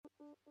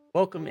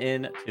Welcome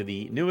in to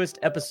the newest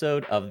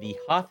episode of the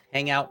Hoth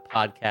Hangout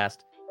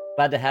podcast.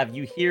 Glad to have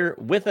you here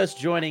with us,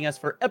 joining us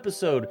for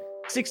episode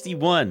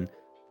 61,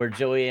 where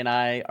Joey and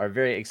I are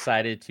very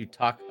excited to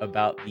talk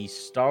about the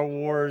Star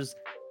Wars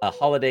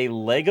holiday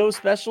Lego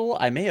special.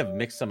 I may have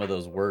mixed some of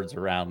those words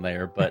around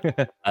there, but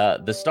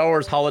the Star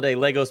Wars holiday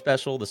Lego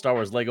special, the Star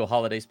Wars Lego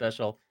holiday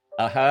special,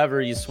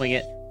 however you swing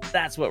it,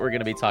 that's what we're going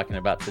to be talking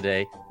about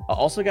today.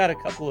 Also got a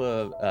couple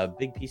of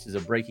big pieces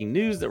of breaking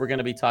news that we're going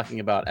to be talking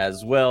about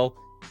as well.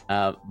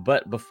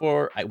 But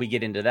before we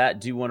get into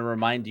that, do want to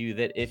remind you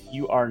that if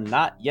you are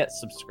not yet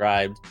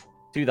subscribed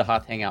to the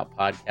Hoth Hangout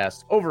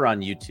podcast over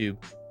on YouTube,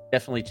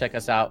 definitely check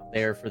us out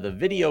there for the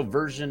video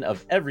version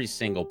of every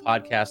single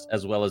podcast,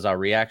 as well as our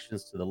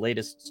reactions to the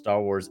latest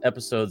Star Wars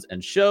episodes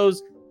and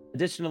shows.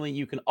 Additionally,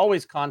 you can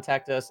always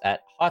contact us at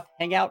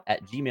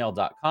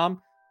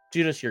hothhangout@gmail.com.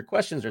 Shoot us your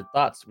questions or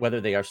thoughts,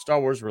 whether they are Star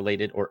Wars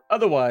related or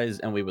otherwise,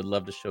 and we would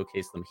love to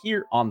showcase them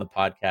here on the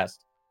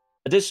podcast.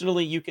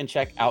 Additionally, you can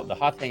check out the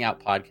Hoth Hangout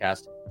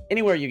podcast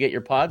anywhere you get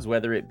your pods,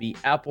 whether it be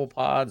Apple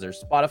Pods or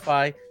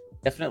Spotify.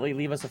 Definitely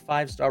leave us a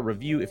 5-star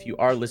review if you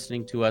are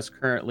listening to us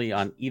currently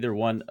on either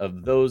one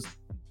of those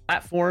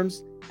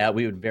platforms.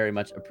 We would very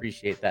much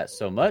appreciate that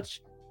so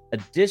much.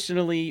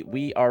 Additionally,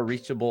 we are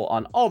reachable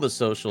on all the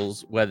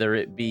socials, whether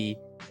it be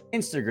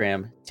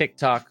Instagram,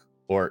 TikTok,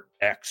 or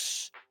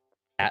X,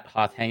 at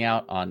Hoth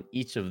Hangout on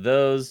each of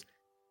those.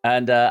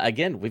 And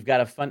again, we've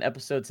got a fun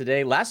episode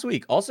today. Last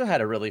week also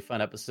had a really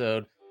fun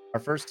episode. Our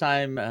first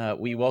time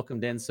we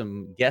welcomed in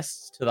some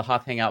guests to the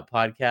Hoth Hangout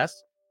podcast.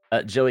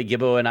 Joey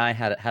Gibbo and I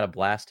had a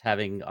blast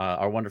having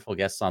our wonderful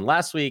guests on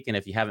last week. And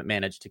if you haven't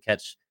managed to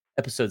catch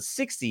episode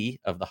 60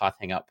 of the Hoth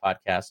Hangout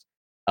podcast,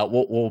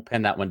 we'll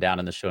pin that one down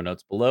in the show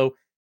notes below.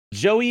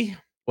 Joey,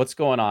 what's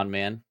going on,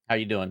 man? How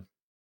you doing?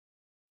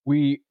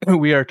 We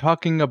are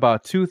talking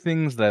about two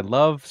things that I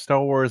love: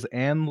 Star Wars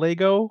and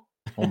Lego.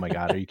 Oh my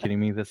god, are you kidding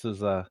me? This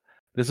is a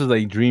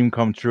dream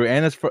come true,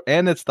 and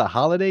it's the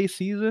holiday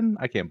season.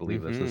 I can't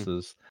believe this.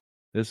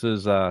 This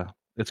is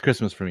it's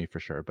Christmas for me for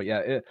sure. But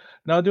yeah,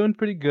 doing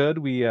pretty good.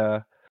 We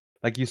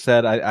like you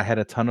said, I had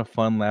a ton of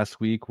fun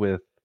last week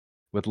with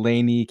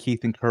Lainey,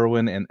 Keith and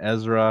Kerwin, and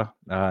Ezra,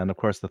 and of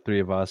course the three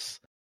of us.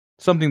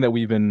 Something that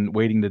we've been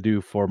waiting to do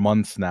for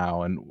months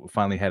now, and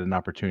finally had an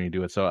opportunity to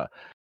do it. So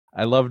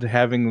I loved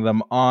having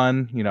them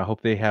on. I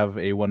hope they have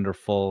a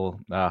wonderful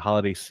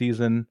holiday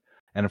season.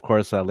 And of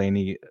course,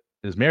 Lainey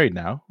is married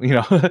now.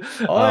 Oh,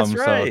 that's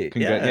right.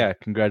 So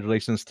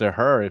congratulations to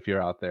her if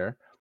you're out there.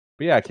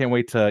 But yeah, I can't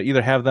wait to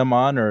either have them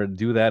on or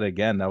do that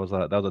again. That was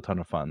a ton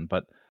of fun.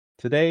 But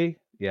today,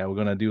 yeah, we're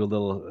gonna do a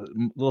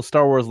little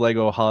Star Wars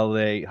Lego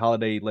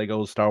holiday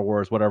Lego Star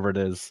Wars, whatever it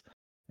is,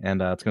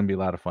 and it's gonna be a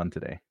lot of fun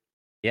today.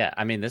 Yeah,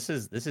 I mean, this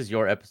is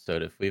your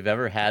episode. If we've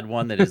ever had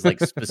one that is like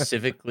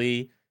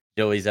specifically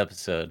Joey's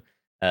episode.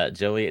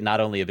 Joey,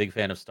 not only a big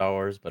fan of Star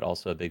Wars, but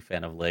also a big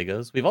fan of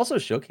Legos. We've also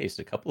showcased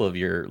a couple of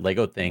your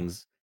Lego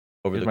things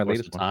over Here's the my course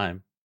of latest one.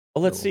 time.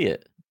 Well, let's see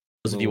it.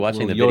 Those of you Little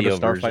watching the Yoda video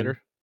Starfighter. version.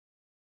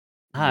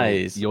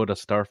 Nice. Yoda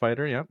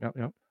Starfighter.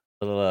 Yep.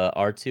 Little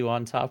R2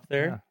 on top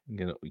there.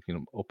 Yeah, you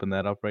can open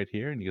that up right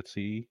here, and you can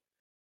see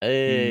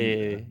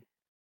Hey.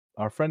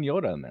 our friend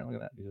Yoda in there. Look at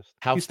that.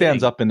 How He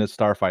stands big? up in his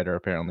Starfighter.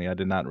 Apparently, I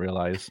did not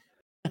realize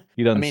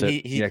he doesn't I mean,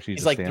 sit. He actually he's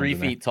just like stands 3 in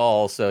there. feet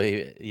tall, so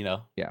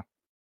Yeah,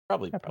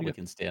 probably pretty good.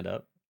 can stand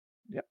up.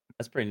 Yep.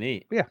 That's pretty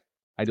neat. But yeah,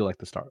 I do like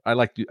the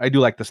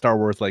Star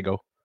Wars Lego.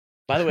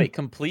 By the way,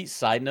 complete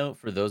side note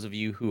for those of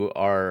you who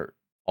are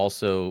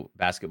also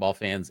basketball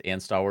fans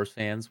and Star Wars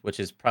fans, which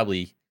is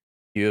probably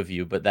few of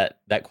you, but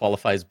that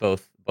qualifies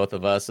both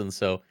of us. And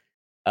so,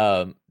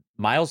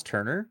 Miles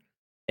Turner,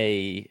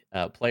 a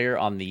player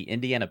on the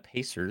Indiana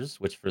Pacers,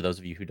 which for those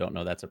of you who don't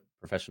know, that's a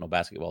professional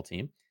basketball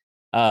team.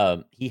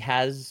 He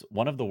has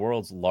one of the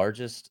world's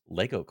largest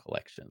Lego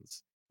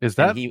collections. Is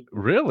And that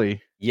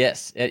really?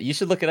 Yes, you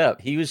should look it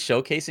up. He was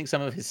showcasing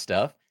some of his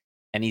stuff,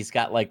 and he's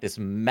got like this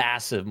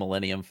massive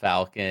Millennium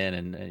Falcon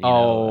and I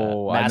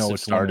know massive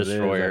which Star one it is.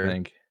 Destroyer. I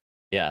think.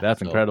 Yeah, That's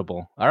so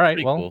incredible. All right,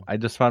 pretty well, cool. I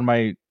just found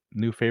my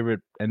new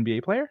favorite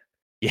NBA player.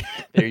 Yeah,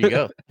 there you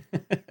go.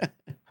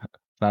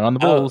 It's not on the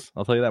Bulls.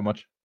 I'll tell you that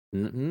much.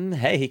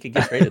 Hey, he could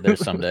get traded there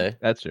someday.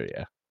 That's true.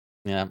 Yeah.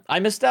 Yeah, I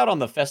missed out on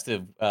the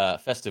festive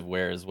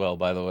wear as well.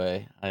 By the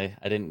way, I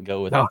didn't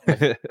go with. No.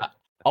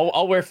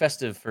 I'll wear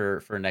festive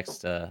for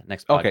next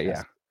podcast. Okay,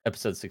 yeah.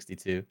 Episode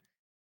 62.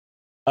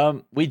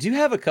 We do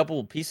have a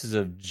couple pieces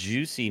of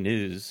juicy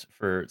news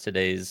for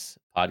today's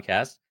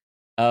podcast.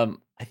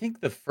 I think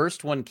the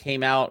first one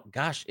came out.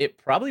 Gosh, it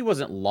probably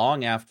wasn't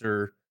long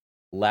after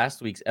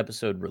last week's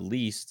episode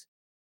released.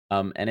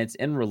 And it's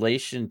in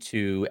relation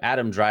to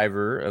Adam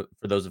Driver.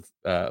 For those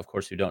of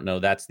course, who don't know,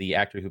 that's the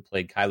actor who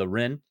played Kylo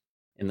Ren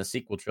in the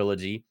sequel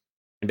trilogy.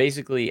 And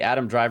basically,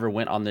 Adam Driver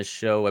went on this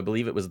show. I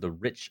believe it was the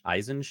Rich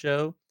Eisen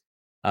show,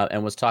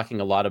 and was talking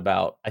a lot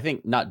about, I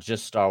think, not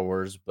just Star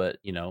Wars, but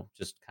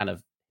just kind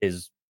of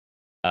his,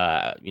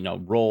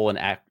 role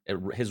and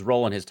his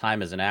role and his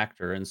time as an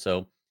actor. And so,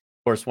 of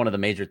course, one of the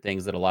major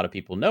things that a lot of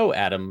people know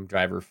Adam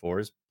Driver for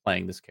is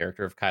playing this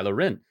character of Kylo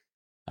Ren.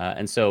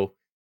 And so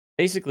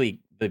basically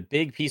the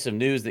big piece of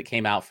news that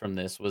came out from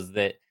this was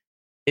that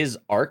his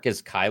arc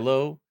as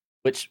Kylo,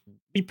 which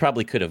we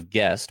probably could have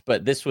guessed,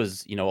 but this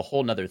was, a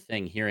whole nother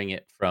thing hearing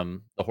it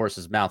from the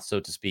horse's mouth, so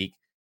to speak.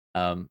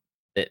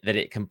 That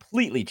it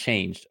completely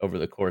changed over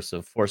the course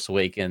of Force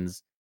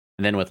Awakens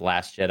and then with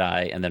Last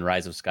Jedi and then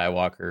Rise of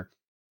Skywalker.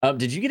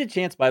 Did you get a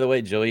chance, by the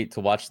way, Joey, to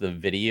watch the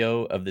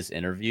video of this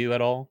interview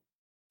at all?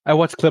 I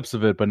watched clips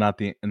of it, but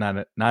not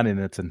in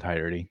its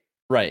entirety.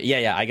 Right. Yeah,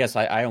 yeah. I guess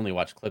I only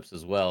watch clips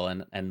as well.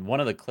 And one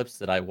of the clips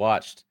that I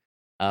watched,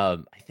 I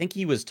think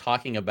he was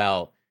talking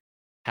about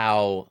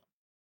how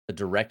the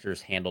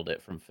directors handled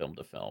it from film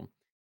to film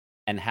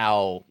and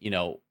how,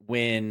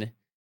 when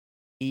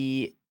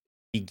he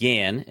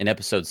began in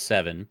episode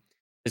 7,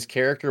 his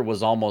character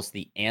was almost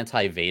the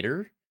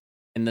anti-Vader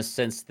in the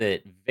sense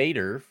that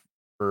Vader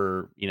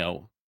for,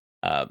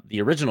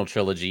 the original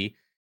trilogy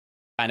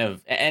kind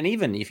of, and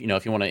even if you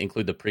want to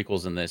include the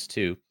prequels in this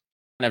too,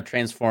 kind of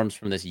transforms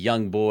from this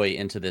young boy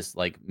into this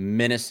like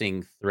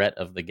menacing threat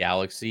of the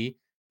galaxy.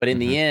 But in Hmm.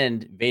 the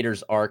end,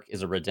 Vader's arc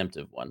is a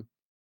redemptive one.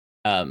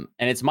 And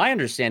it's my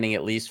understanding,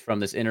 at least from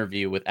this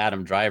interview with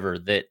Adam Driver,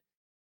 that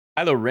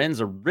Kylo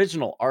Ren's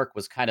original arc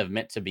was kind of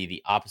meant to be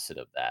the opposite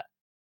of that.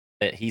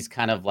 That he's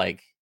kind of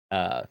like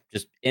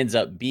just ends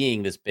up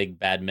being this big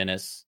bad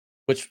menace.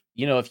 Which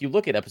if you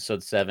look at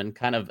Episode 7,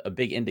 kind of a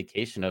big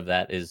indication of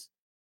that is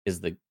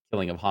the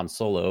killing of Han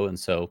Solo. And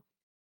so,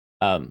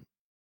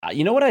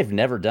 you know what I've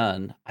never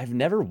done? I've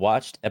never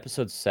watched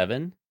Episode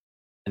 7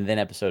 and then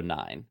Episode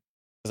 9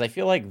 because I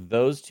feel like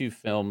those two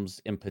films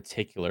in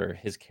particular,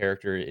 his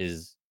character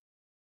is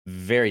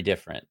very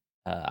different.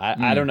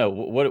 I don't know.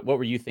 What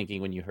were you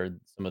thinking when you heard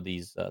some of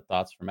these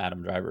thoughts from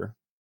Adam Driver?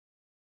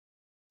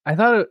 I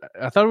thought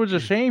it was a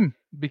shame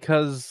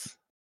because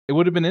it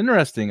would have been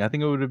interesting. I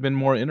think it would have been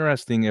more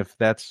interesting if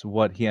that's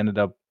what he ended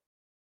up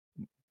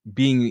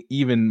being,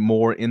 even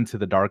more into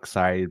the dark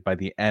side by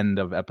the end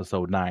of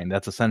episode 9.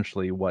 That's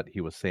essentially what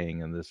he was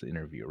saying in this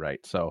interview,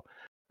 right? So,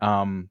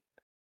 um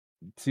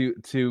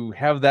to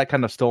have that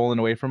kind of stolen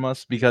away from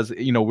us, because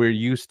we're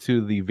used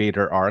to the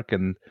Vader arc,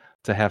 and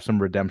to have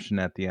some redemption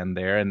at the end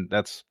there, and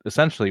that's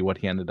essentially what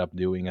he ended up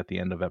doing at the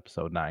end of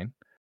episode 9.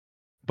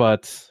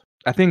 But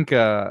I think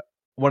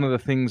one of the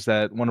things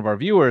that one of our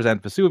viewers,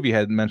 and Vesuvi,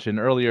 had mentioned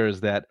earlier is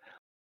that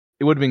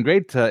it would have been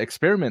great to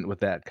experiment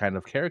with that kind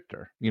of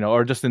character,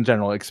 or just in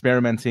general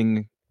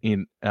experimenting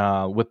in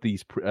with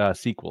these the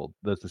sequel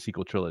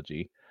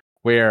trilogy,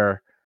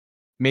 where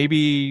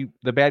maybe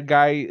the bad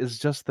guy is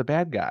just the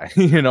bad guy,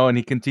 and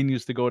he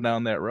continues to go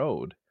down that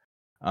road.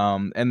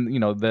 And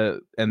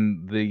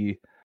the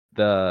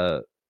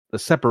the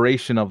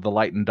separation of the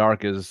light and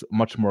dark is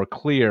much more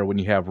clear when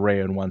you have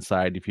Rey on one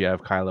side, if you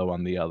have Kylo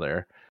on the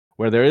other,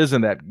 where there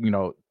isn't that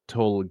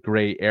total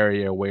gray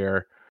area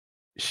where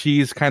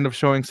she's kind of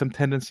showing some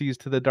tendencies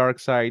to the dark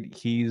side,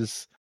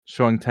 he's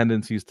showing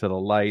tendencies to the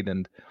light.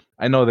 And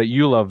I know that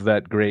you love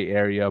that gray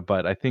area,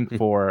 but I think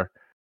for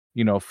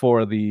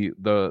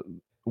the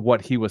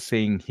what he was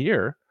saying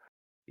here,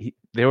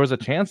 there was a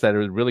chance that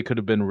it really could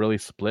have been really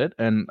split.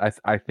 And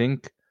I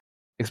think,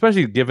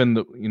 especially given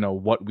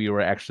what we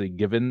were actually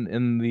given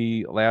in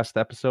the last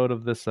episode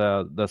of this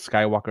the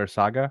Skywalker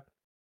saga,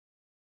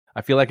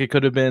 I feel like it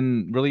could have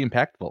been really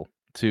impactful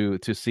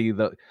to see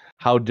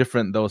how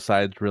different those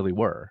sides really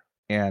were.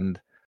 And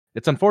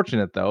it's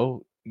unfortunate,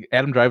 though.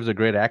 Adam Driver's a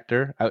great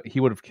actor. He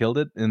would have killed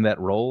it in that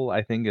role,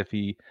 I think, if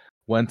he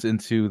went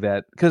into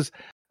that, because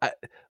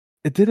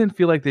it didn't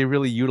feel like they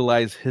really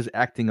utilized his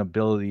acting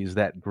abilities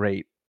that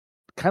great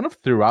kind of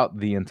throughout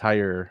the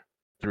entire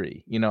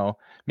 3.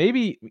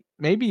 Maybe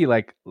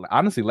like,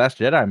 honestly, Last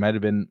Jedi might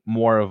have been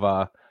more of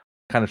a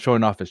kind of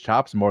showing off his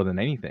chops more than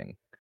anything.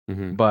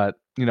 Hmm. But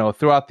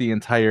throughout the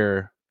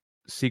entire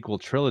sequel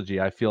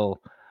trilogy, I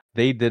feel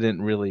they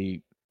didn't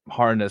really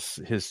harness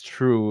his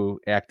true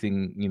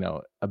acting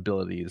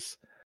abilities.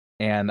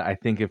 And I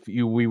think if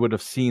we would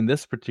have seen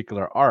this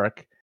particular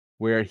arc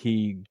where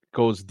he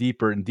goes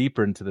deeper and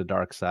deeper into the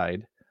dark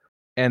side,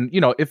 and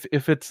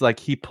if it's like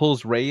he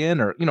pulls Rey in,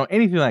 or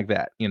anything like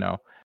that,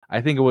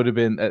 I think it would have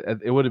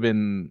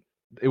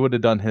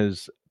done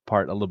his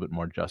part a little bit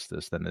more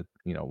justice than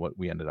what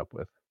we ended up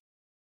with.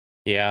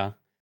 Yeah.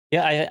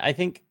 Yeah, I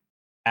think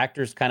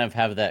actors kind of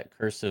have that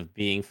curse of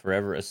being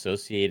forever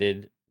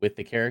associated with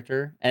the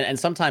character. And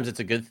sometimes it's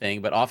a good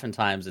thing, but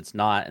oftentimes it's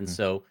not. And Mm.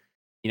 so,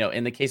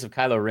 in the case of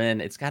Kylo Ren,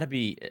 it's gotta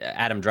be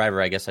Adam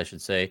Driver, I guess I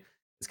should say.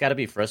 It's gotta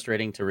be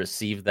frustrating to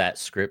receive that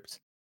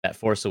script, that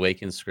Force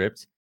Awakens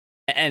script,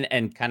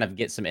 and kind of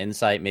get some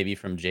insight maybe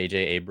from JJ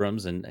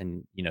Abrams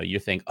and you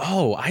think,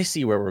 "Oh, I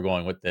see where we're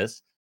going with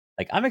this."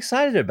 Like, I'm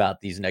excited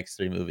about these next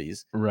 3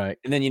 movies. Right.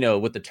 And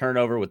then, with the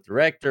turnover with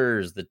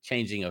directors, the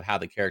changing of how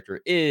the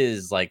character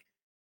is, like,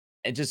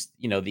 and just,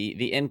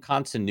 the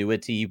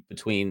incontinuity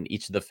between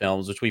each of the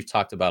films, which we've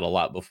talked about a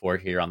lot before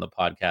here on the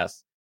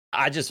podcast.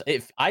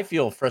 If I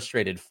feel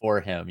frustrated for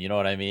him, you know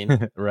what I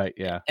mean? Right.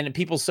 Yeah. And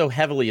people so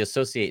heavily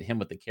associate him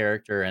with the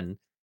character, and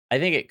I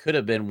think it could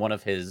have been one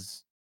of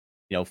his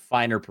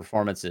finer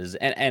performances.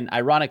 And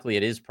ironically,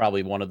 it is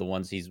probably one of the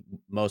ones he's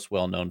most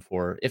well known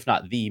for, if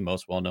not the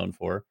most well known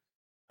for.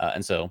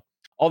 And so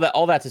all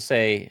that to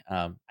say,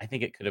 I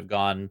think it could have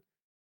gone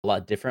a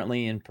lot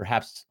differently and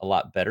perhaps a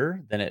lot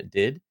better than it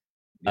did.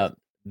 Yes.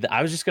 Uh,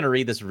 I was just going to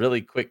read this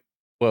really quick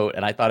quote,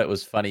 and I thought it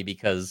was funny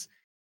because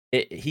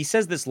he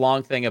says this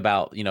long thing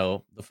about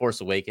the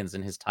Force Awakens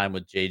and his time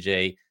with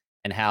JJ,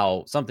 and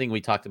how something we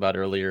talked about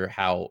earlier,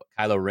 how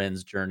Kylo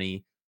Ren's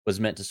journey was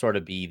meant to sort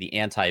of be the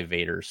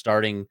anti-Vader,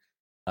 starting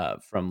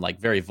from like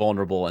very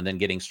vulnerable and then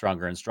getting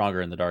stronger and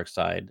stronger in the dark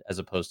side, as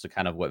opposed to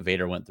kind of what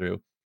Vader went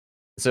through.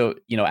 So,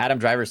 Adam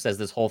Driver says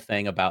this whole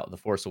thing about the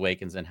Force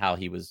Awakens and how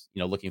he was,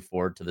 looking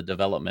forward to the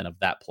development of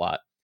that plot.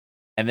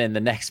 And then the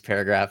next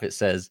paragraph it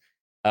says,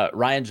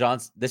 Ryan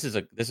Johnson. This is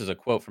a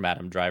quote from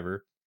Adam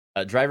Driver.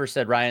 Driver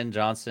said Ryan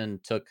Johnson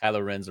took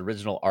Kylo Ren's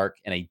original arc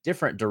in a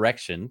different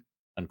direction,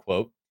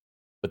 unquote,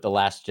 with The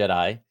Last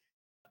Jedi,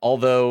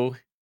 although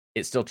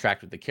it still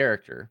tracked with the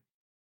character.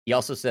 He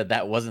also said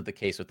that wasn't the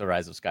case with The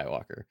Rise of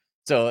Skywalker.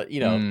 So,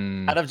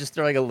 Mm, kind of just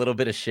throwing a little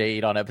bit of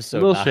shade on a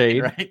episode little 9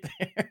 shade. right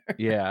there.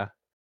 Yeah.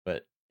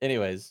 But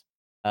anyways,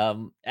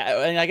 and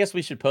I guess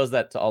we should pose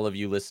that to all of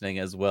you listening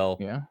as well.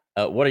 Yeah.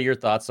 What are your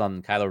thoughts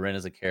on Kylo Ren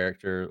as a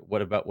character?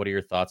 What are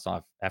your thoughts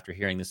on after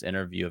hearing this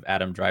interview of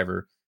Adam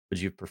Driver? Would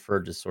you prefer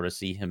to sort of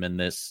see him in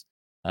this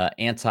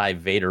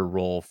anti-Vader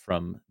role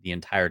from the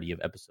entirety of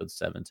Episode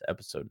 7 to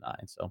Episode 9?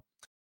 So,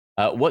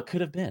 what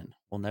could have been?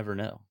 We'll never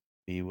know.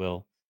 We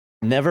will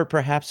never,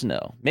 perhaps,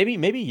 know.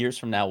 Maybe years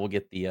from now we'll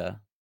get the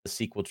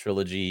sequel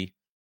trilogy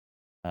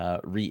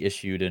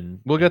reissued and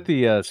We'll get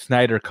the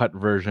Snyder cut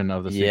version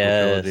of the sequel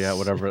trilogy. Yeah,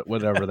 yes,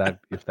 whatever that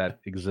if that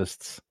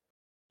exists.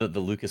 the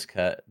Lucas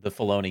cut, the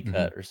Filoni Mhm.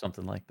 cut, or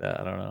something like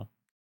that. I don't know.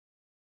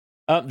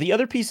 The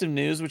other piece of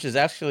news, which is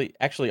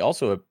actually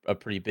also a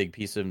pretty big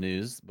piece of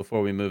news,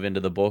 before we move into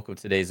the bulk of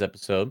today's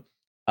episode,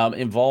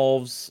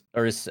 involves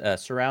or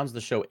surrounds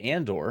the show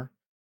Andor.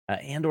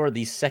 Andor,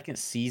 the second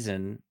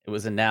season, it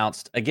was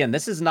announced. Again,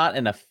 this is not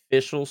an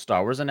official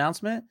Star Wars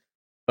announcement,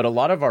 but a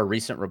lot of our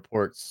recent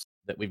reports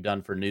that we've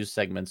done for news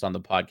segments on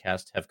the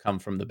podcast have come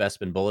from the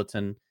Bespin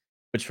Bulletin,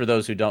 which, for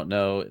those who don't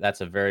know,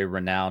 that's a very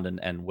renowned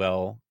and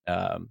well,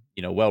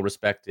 well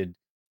respected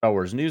Star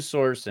Wars news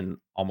source, and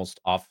almost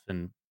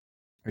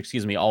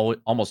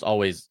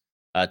always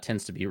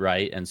tends to be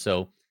right. And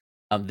so,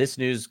 this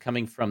news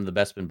coming from the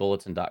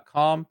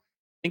bestmanbulletin.com, I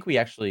think we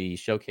actually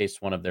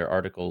showcased one of their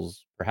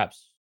articles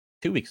perhaps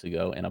 2 weeks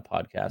ago in a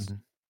podcast.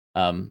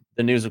 Mhm.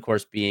 The news, of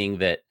course, being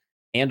that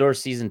Andor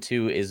season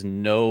 2 is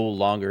no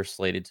longer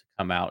slated to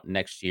come out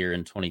next year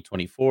in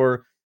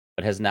 2024,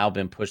 but has now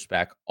been pushed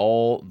back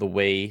all the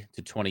way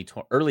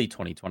to early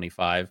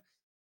 2025,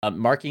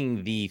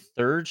 marking the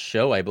third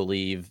show, I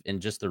believe, in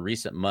just the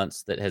recent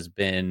months that has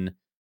been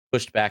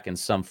pushed back in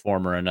some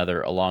form or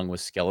another, along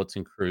with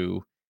Skeleton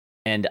Crew.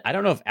 And I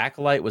don't know if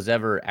Acolyte was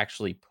ever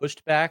actually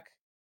pushed back,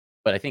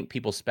 but I think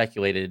people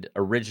speculated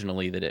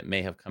originally that it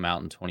may have come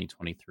out in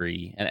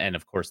 2023. And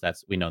of course,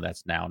 we know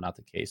that's now not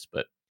the case.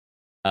 But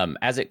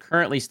as it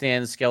currently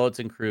stands,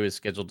 Skeleton Crew is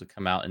scheduled to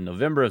come out in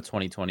November of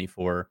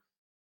 2024.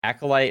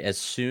 Acolyte as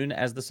soon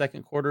as the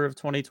second quarter of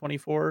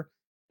 2024,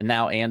 and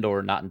now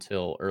Andor not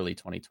until early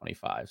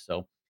 2025.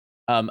 So,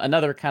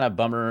 another kind of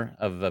bummer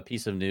of a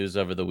piece of news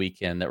over the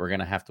weekend that we're going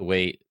to have to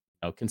wait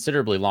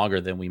considerably longer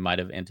than we might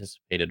have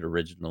anticipated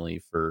originally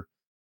for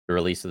the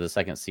release of the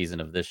second season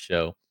of this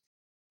show.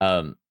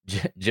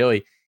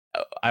 Joey,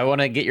 I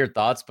want to get your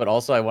thoughts, but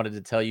also I wanted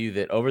to tell you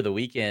that over the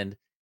weekend,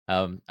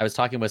 I was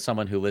talking with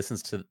someone who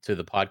listens to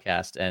the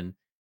podcast, and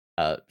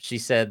she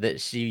said that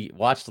she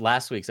watched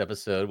last week's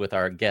episode with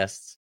our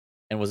guests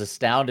and was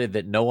astounded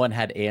that no one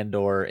had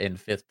Andor in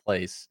fifth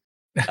place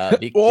Oh,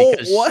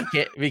 because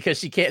what?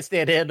 she can't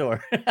stand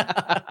Andor.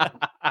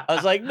 I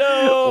was like,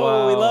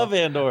 no, we Wow. love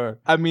Andor.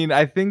 I mean,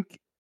 I think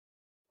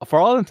for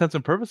all intents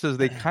and purposes,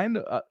 they kind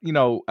of,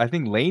 I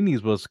think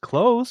Laney's was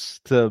close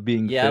to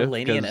being Yeah, fifth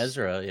Lainey and because,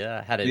 Ezra,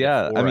 yeah, had it at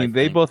yeah, I 4, I mean,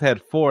 they think. both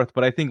had fourth,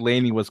 but I think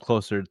Laney was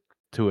closer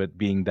to it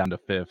being down to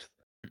fifth,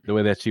 the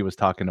way that she was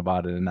talking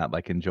about it and not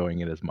like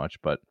enjoying it as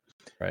much. But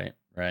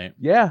Right.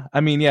 yeah,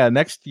 I mean, yeah,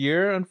 next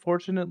year,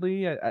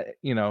 unfortunately,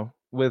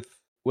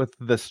 with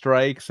the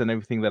strikes and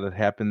everything that had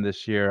happened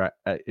this year,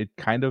 it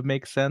kind of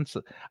makes sense.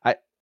 I,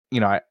 you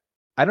know, I,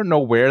 I don't know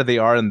where they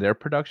are in their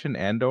production.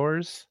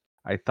 Andor's.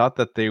 I thought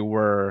that they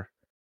were,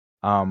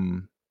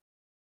 um,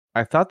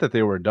 I thought that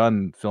they were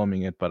done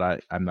filming it,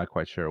 but I'm not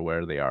quite sure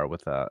where they are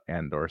with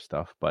Andor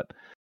stuff. But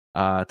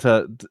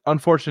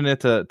unfortunate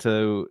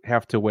to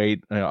have to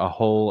wait a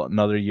whole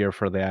another year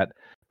for that.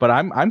 But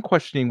I'm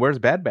questioning where's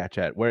Bad Batch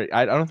at? Where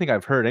I don't think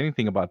I've heard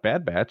anything about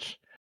Bad Batch,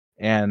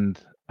 and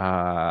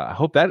I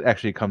hope that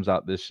actually comes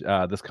out this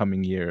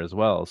coming year as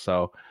well.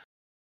 So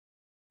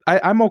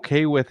I'm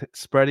okay with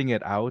spreading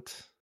it out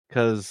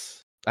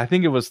because I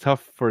think it was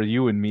tough for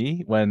you and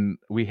me when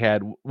we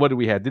had what did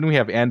we have? Didn't we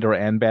have Andor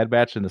and Bad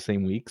Batch in the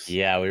same weeks?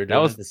 Yeah, we were That doing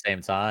it was at the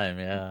same time.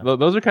 Yeah.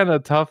 those are kind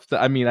of tough.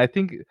 I mean, I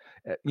think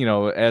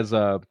as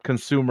a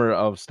consumer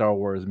of Star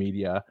Wars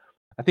media,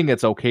 I think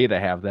it's okay to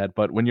have that,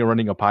 but when you're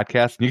running a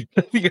podcast and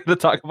you got to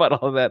talk about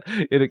all of that,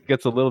 it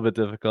gets a little bit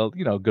difficult.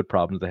 Good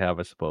problems to have,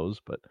 I suppose.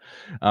 But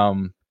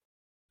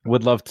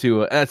would love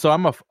to. So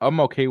I'm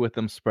okay with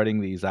them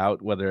spreading these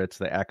out, whether it's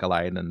the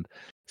Acolyte and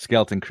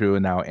Skeleton Crew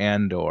and now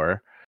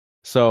Andor.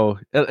 So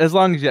as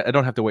long as I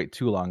don't have to wait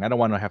too long, I don't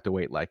want to have to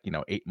wait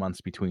 8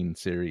 months between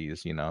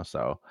series.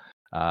 So,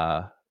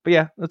 but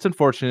yeah, that's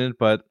unfortunate,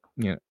 but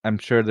I'm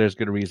sure there's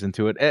good reason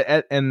to it,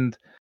 and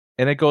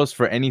it goes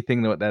for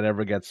anything that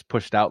ever gets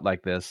pushed out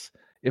like this.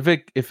 If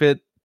it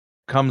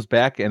comes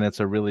back and it's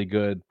a really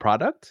good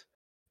product,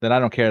 then I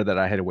don't care that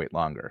I had to wait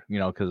longer,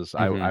 because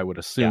I would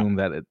assume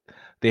that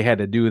they had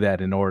to do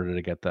that in order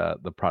to get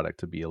the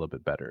product to be a little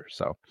bit better.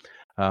 So,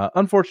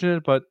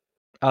 unfortunate, but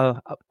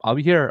I'll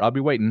be here. I'll be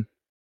waiting.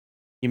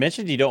 You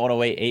mentioned you don't want to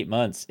wait 8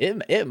 months.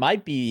 It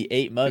might be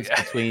 8 months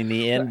between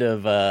the end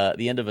of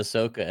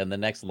Ahsoka and the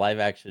next live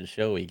action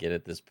show we get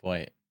at this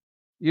point.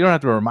 You don't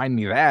have to remind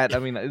me that. I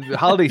mean, the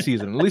holiday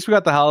season. At least we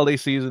got the holiday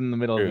season in the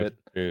middle of it.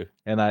 True.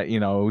 And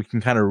we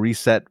can kind of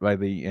reset by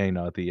the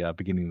at the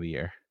beginning of the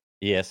year.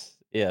 Yes.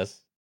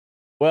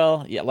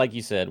 Well, yeah, like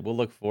you said, we'll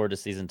look forward to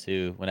season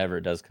 2 whenever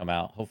it does come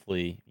out.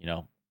 Hopefully,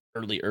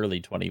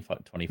 early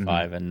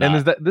 2025 and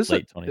not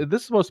late 20.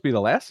 This is supposed to be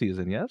the last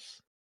season,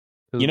 yes?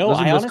 I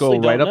honestly this go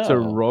right up to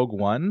Rogue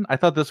One? I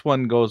thought this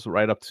one goes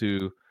right up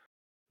to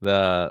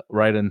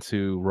right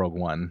into Rogue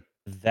One.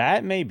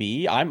 That may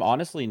be. I'm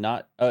honestly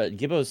not.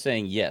 Gibbo's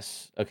saying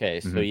yes. Okay,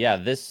 so yeah,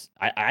 this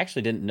I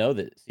actually didn't know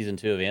that season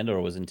 2 of Andor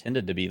was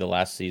intended to be the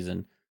last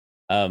season.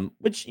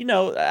 Which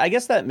I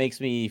guess that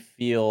makes me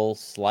feel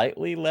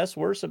slightly less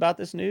worse about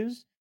this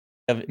news.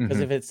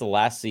 Because if it's the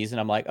last season,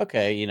 I'm like,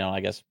 okay, I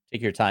guess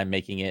take your time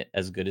making it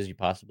as good as you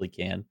possibly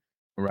can.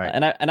 Right.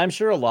 And I'm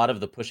sure a lot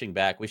of the pushing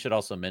back. We should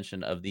also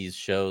mention of these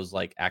shows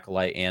like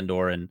Acolyte,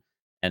 Andor, and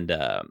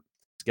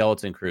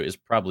Skeleton Crew is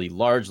probably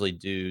largely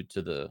due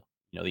to the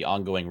the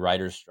ongoing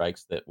writers'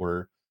 strikes that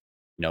were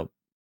kind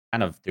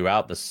of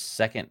throughout the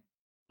second,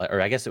 or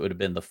I guess it would have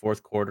been the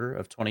fourth quarter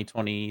of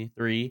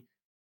 2023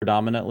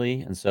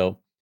 predominantly, and so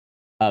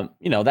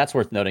that's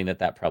worth noting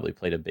that probably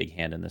played a big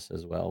hand in this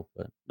as well.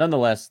 But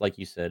nonetheless, like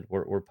you said,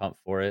 we're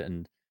pumped for it,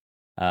 and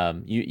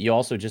you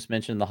also just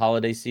mentioned the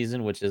holiday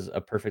season, which is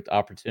a perfect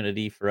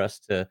opportunity for us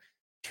to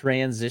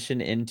transition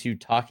into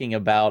talking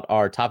about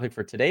our topic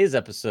for today's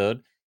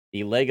episode,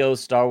 the Lego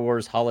Star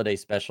Wars Holiday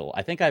Special.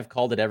 I think I've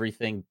called it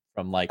everything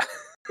from like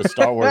the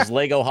Star Wars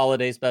Lego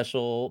Holiday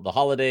Special, the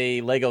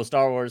Holiday Lego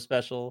Star Wars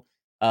Special.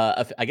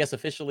 I guess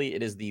officially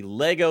it is the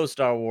Lego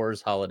Star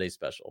Wars Holiday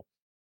Special.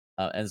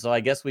 And so I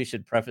guess we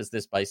should preface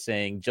this by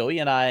saying Joey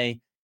and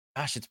I,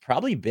 gosh, it's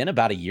probably been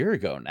about a year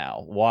ago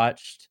now,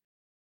 watched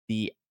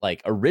the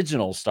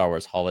original Star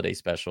Wars Holiday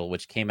Special,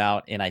 which came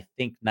out in I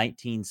think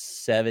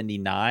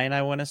 1979,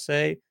 I want to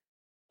say,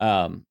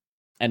 and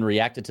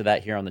reacted to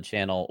that here on the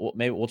channel.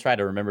 Maybe we'll try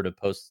to remember to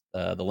post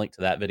the link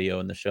to that video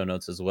in the show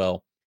notes as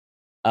well.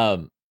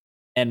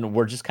 And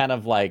we're just kind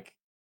of like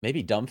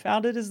maybe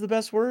dumbfounded is the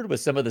best word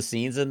with some of the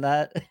scenes in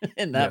that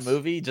Yes.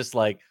 movie. Just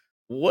like,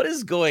 what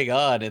is going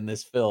on in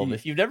this film?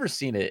 If you've never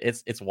seen it,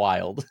 it's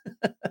wild.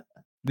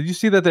 Did you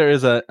see that there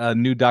is a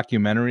new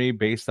documentary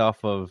based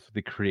off of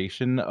the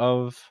creation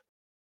of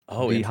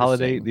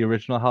the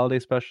original holiday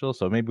special?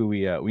 So maybe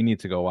we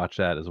need to go watch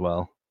that as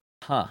well.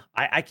 Huh.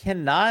 I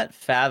cannot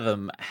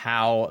fathom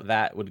how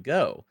that would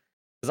go.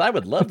 Because I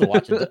would love to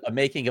watch a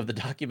making of the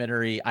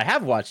documentary. I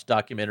have watched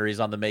documentaries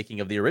on the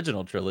making of the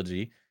original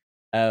trilogy.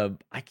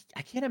 I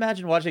can't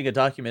imagine watching a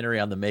documentary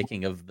on the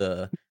making of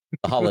the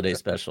holiday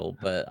special,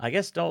 but I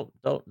guess don't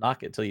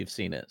knock it till you've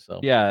seen it. So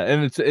yeah,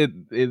 and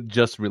it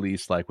just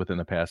released like within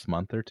the past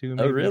month or two.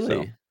 Maybe, oh, really?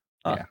 So,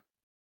 huh.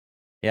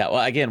 Yeah.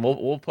 Well, again,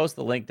 we'll post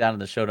the link down in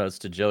the show notes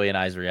to Joey and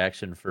I's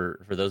reaction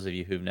for those of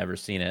you who've never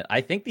seen it.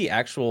 I think the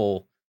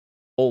actual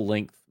full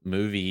length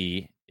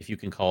movie, if you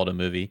can call it a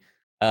movie,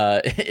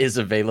 is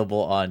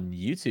available on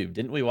YouTube.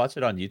 Didn't we watch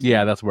it on YouTube?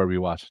 Yeah, that's where we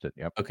watched it.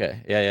 Yep.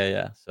 Okay.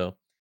 Yeah. So,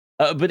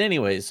 but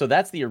anyways, so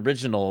that's the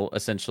original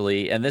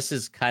essentially, and this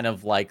is kind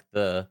of like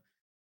I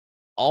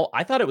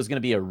thought it was going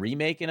to be a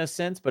remake in a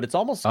sense, but it's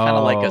almost kind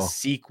of like a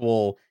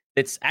sequel.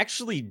 It's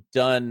actually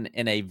done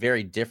in a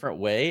very different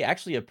way,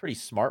 actually a pretty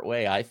smart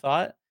way, I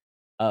thought.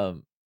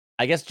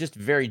 I guess just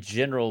very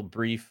general,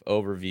 brief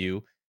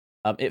overview.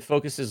 It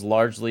focuses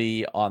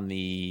largely on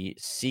the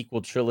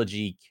sequel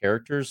trilogy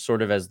characters,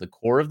 sort of as the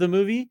core of the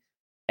movie,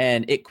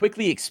 and it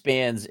quickly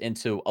expands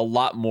into a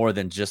lot more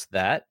than just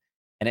that.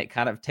 And it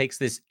kind of takes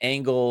this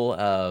angle,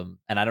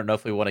 and I don't know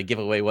if we want to give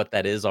away what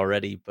that is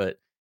already, but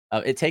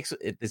it takes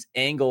this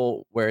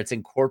angle where it's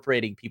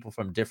incorporating people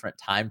from different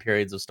time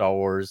periods of Star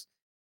Wars.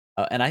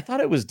 And I thought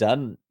it was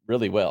done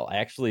really well. I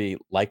actually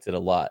liked it a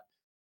lot.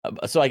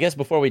 So I guess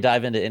before we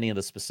dive into any of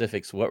the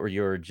specifics, what were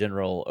your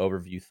general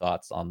overview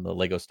thoughts on the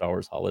Lego Star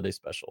Wars Holiday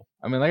Special?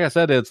 I mean, like I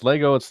said, it's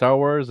Lego, it's Star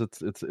Wars,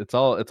 it's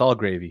all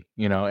gravy,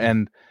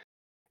 and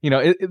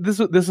this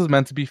is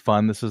meant to be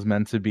fun. This is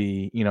meant to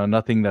be,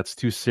 nothing that's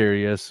too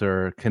serious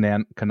or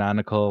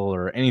canonical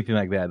or anything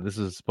like that. This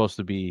is supposed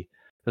to be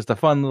just a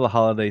fun little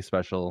holiday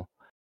special.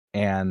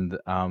 and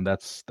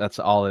that's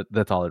all it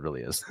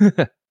really is.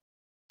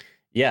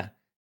 Yeah,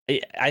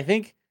 I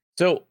think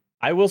so.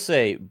 I will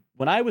say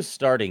when I was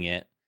starting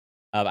it,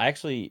 I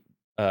actually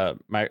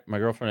my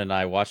girlfriend and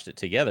I watched it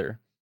together,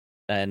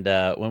 and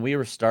when we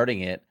were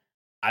starting it,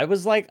 I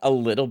was like a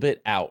little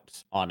bit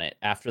out on it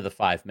after the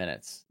 5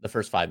 minutes, the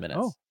first 5 minutes.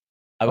 Oh,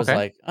 I was okay.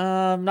 like,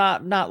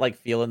 not like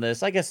feeling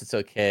this. I guess it's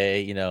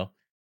okay, you know.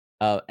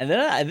 And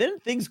then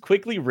things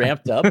quickly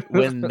ramped up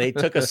when they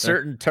took a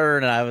certain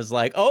turn, and I was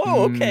like,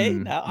 oh, okay,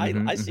 Mm, now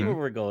I see where mhm.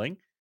 we're going.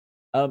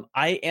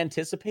 I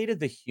anticipated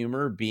the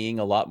humor being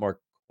a lot more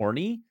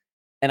corny,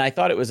 and I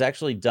thought it was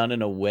actually done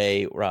in a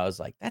way where I was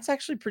like, "That's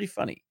actually pretty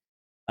funny."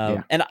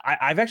 Yeah. And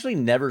I've actually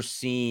never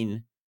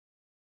seen,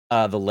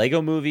 the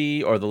Lego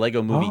Movie or the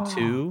Lego Movie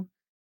 2.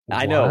 What?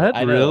 I know.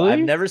 I've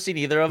Really? never seen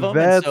either of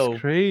them, and That's so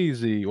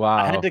crazy.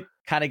 I had Wow. to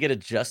kinda get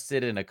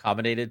adjusted and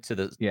accommodated to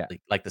the Yeah.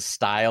 like, the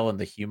style and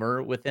the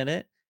humor within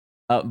it.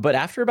 But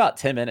after about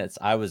 10 minutes,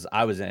 I was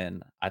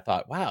in. I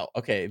thought, "Wow,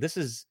 okay, this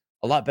is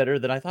a lot better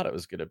than I thought it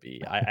was gonna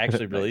be." I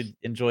actually Nice. really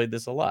enjoyed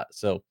this a lot.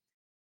 So,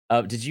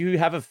 did you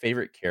have a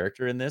favorite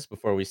character in this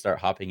before we start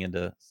hopping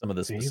into some of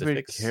the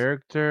Favorite specifics?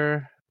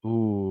 character?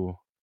 Ooh.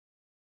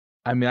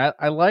 I mean,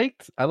 I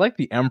liked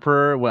the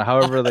Emperor,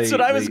 however That's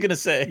what I was they gonna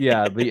say.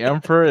 yeah, the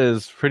Emperor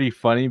is pretty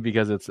funny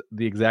because it's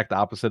the exact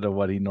opposite of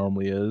what he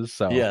normally is,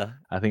 so Yeah.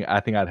 I think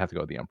I'd have to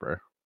go with the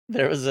Emperor.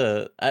 There was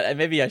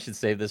maybe I should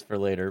save this for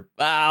later.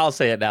 I'll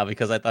say it now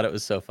because I thought it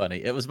was so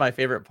funny. It was my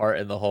favorite part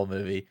in the whole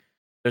movie.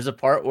 There's a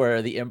part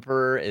where the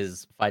Emperor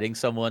is fighting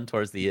someone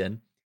towards the end,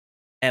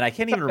 and I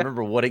can't even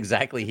remember what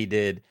exactly he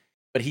did,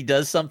 but he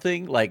does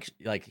something like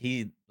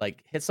he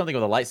like hits something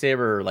with a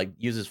lightsaber or like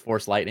uses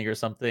force lightning or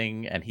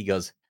something, and he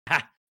goes,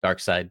 "Ha, dark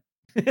side."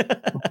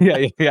 Yeah,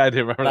 yeah, yeah, I do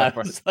remember And I that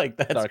part. was like,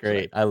 "That's Dark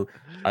great." side.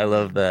 I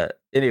love that.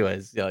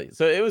 Anyways, yeah,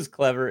 so it was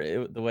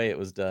clever. The way it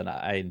was done,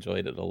 I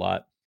enjoyed it a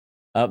lot.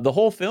 The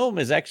whole film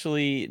is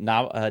actually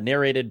now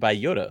narrated by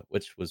Yoda,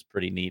 which was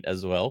pretty neat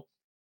as well.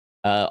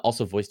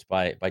 Also voiced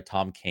by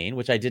Tom Kane,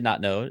 which I did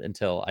not know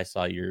until I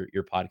saw your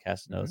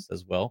podcast Mhm. notes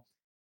as well.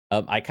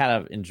 I kind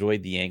of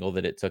enjoyed the angle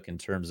that it took in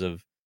terms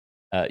of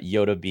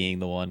Yoda being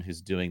the one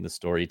who's doing the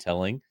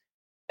storytelling.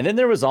 And then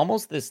there was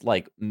almost this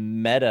like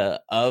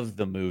meta of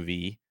the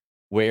movie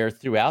where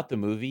throughout the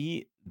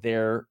movie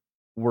there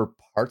were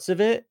parts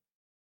of it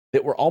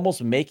that were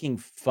almost making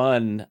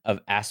fun of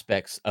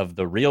aspects of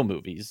the real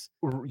movies.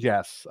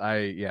 Yes,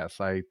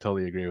 I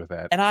totally agree with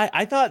that. And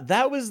I thought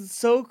that was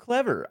so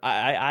clever.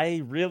 I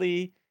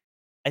really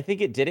I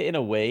think it did it in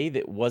a way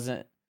that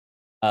wasn't,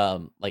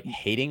 like,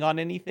 hating on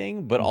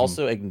anything, but Mhm.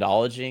 also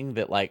acknowledging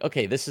that, like,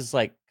 "Okay, this is,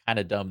 like,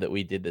 kinda dumb that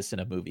we did this in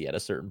a movie at a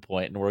certain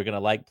point, and we're gonna,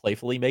 like,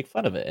 playfully make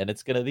fun of it, and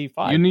it's gonna be You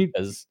fine need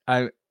because."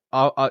 I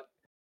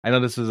I know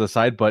this is a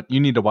side, but you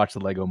need to watch the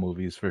Lego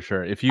movies for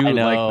sure. If I you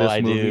like know, this I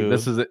movie,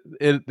 this do. is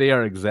they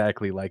are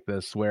exactly like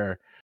this, where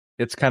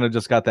it's kind of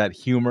just got that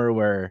humor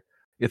where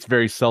it's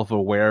very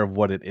self-aware of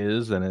what it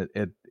is, and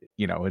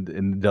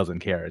it doesn't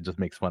care. It just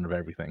makes fun of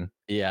everything.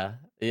 Yeah,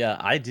 yeah,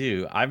 I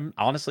do. I'm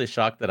honestly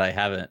shocked that I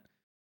haven't.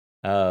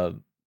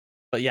 Um,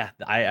 but yeah,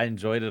 I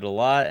enjoyed it a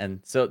lot,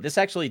 and so this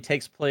actually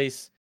takes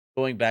place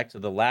going back to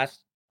the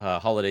last,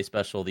 holiday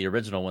special, the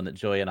original one that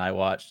Joy and I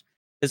watched.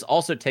 This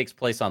also takes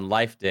place on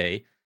Life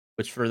Day,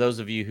 which for those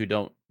of you who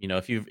don't,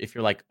 if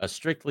you're like a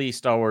strictly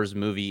Star Wars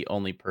movie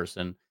only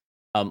person,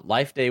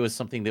 Life Day was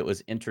something that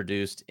was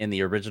introduced in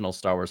the original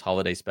Star Wars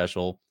holiday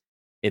special.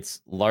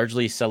 It's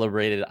largely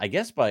celebrated, I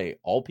guess, by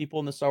all people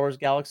in the Star Wars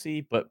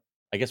galaxy, but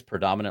I guess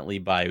predominantly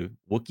by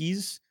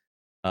Wookiees,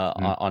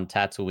 Mhm. on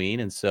Tatooine,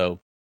 and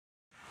so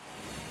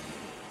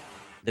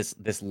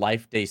this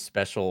Life Day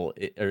special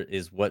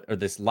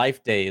this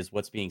Life Day is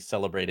what's being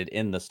celebrated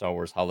in the Star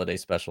Wars Holiday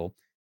Special.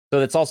 So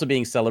it's also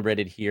being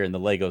celebrated here in the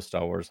Lego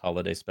Star Wars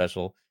Holiday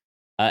Special.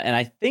 And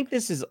I think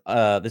this is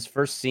this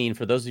first scene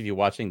for those of you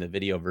watching the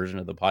video version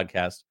of the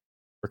podcast.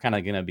 We're kind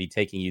of going to be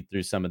taking you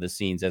through some of the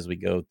scenes as we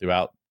go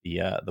throughout the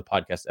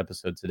podcast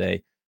episode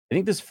today. I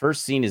think this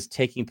first scene is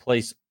taking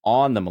place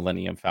on the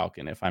Millennium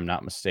Falcon, if I'm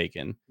not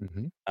mistaken,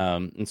 Mhm.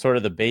 and sort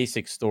of the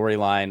basic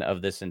storyline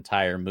of this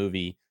entire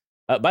movie.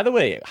 By the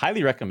way,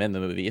 highly recommend the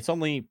movie. It's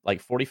only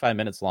like 45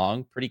 minutes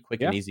long, pretty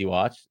quick and Yeah. easy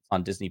watch. It's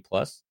on Disney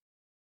Plus.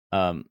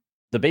 Um,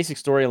 the basic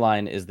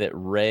storyline is that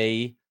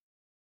Ray,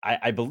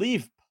 I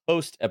believe,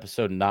 post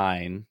episode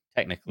 9,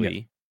 Yeah.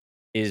 technically,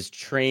 is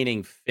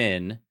training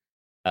Finn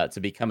to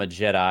become a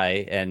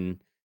Jedi,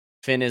 and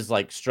Finn is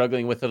like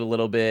struggling with it a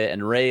little bit,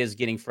 and Ray is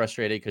getting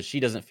frustrated because she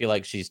doesn't feel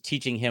like she's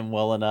teaching him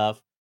well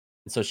enough,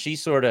 and so she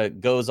sort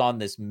of goes on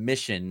this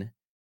mission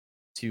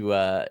to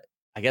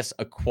I guess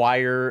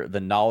acquire the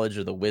knowledge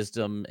or the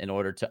wisdom in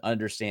order to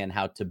understand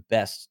how to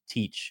best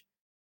teach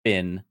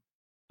Finn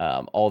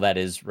all that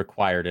is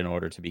required in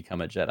order to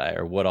become a Jedi,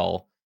 or what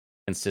all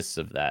consists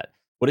of that.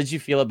 What did you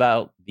feel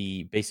about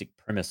the basic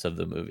premise of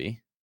the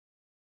movie?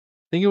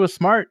 Think it was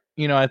smart.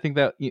 I think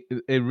that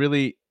it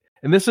really,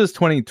 and this is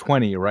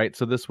 2020, right?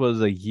 So this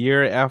was a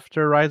year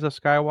after Rise of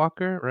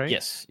Skywalker, right?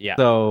 Yes, yeah.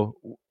 So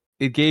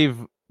it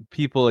gave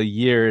people a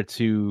year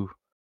to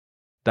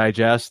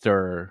digest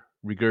or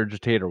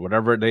regurgitate or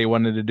whatever they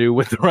wanted to do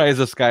with the Rise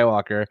of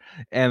Skywalker,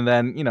 and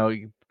then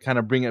kind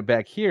of bring it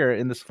back here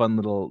in this fun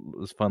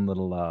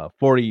little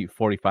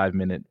 45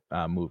 minute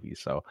movie.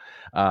 So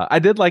I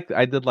did like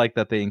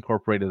that they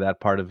incorporated that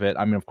part of it.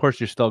 I mean, of course,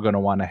 you're still going to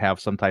want to have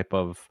some type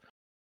of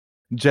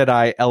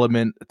Jedi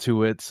element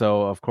to it.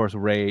 So of course,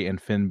 Rey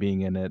and Finn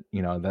being in it,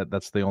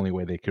 that's the only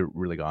way they could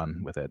really go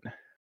on with it.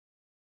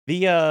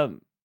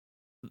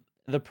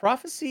 The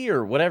prophecy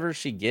or whatever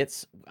she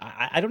gets,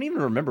 I don't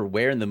even remember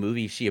where in the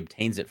movie she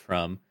obtains it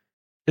from.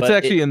 It's But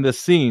actually in this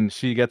scene.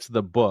 She gets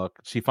the book.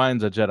 She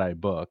finds a Jedi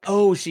book.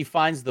 Oh, she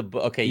finds the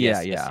book. Okay,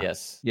 Yeah,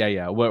 yes.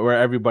 Yeah. Where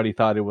everybody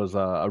thought it was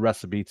a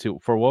recipe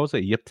for what was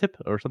it, Yip Tip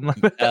or something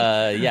like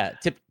that? Yeah,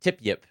 tip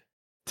yip.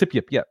 Tip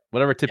Yip, yeah.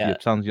 Whatever Tip Yeah.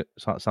 Yip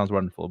sounds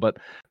wonderful. But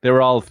they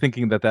were all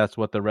thinking that that's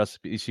what the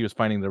recipe. She was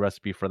finding the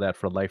recipe for that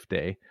for Life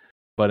Day,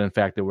 but in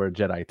fact, there were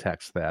Jedi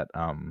texts that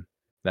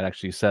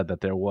actually said that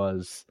there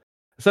was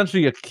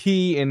essentially a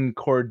key in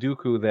Cor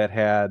Dooku that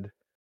had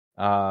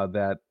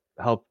that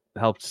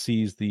helped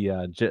seize the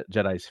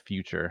Jedi's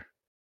future.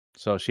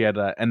 So she had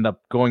to end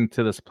up going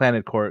to this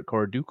planet Cor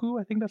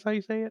Dooku, I think that's how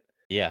you say it.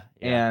 Yeah.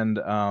 And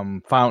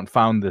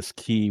found this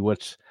key.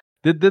 Which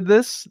did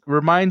this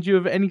remind you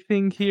of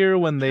anything here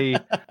when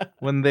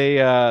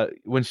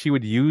when she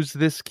would use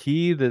this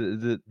key?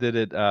 Did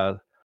it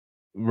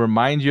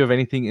remind you of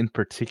anything in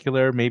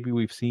particular? Maybe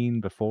we've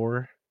seen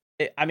before.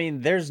 I mean,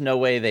 there's no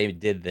way they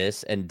did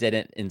this and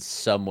didn't in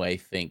some way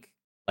think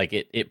like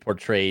it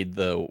portrayed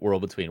the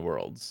world between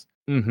worlds.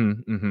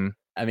 Mm-hmm.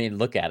 I mean,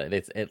 look at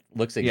it. It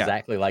looks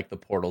exactly like the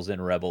portals in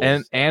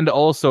Rebels. And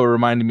also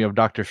reminded me of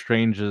Doctor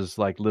Strange's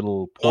like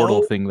little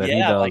portal thing that he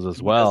does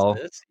as well.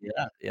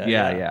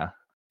 Yeah.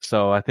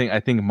 So I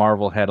think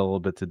Marvel had a little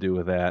bit to do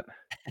with that.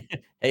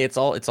 Hey, it's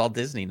all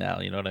Disney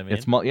now. You know what I mean?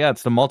 It's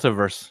the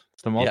multiverse.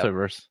 It's the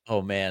multiverse. Yeah.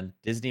 Oh man,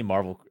 Disney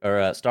Marvel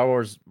or Star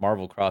Wars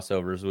Marvel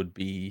crossovers would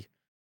be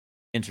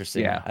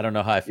interesting. Yeah. I don't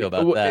know how I feel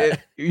about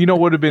that.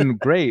 Would have been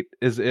great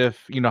is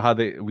if how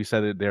we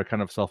said it, they're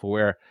kind of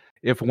self-aware.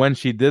 If when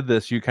she did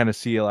this, you kind of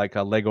see like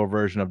a Lego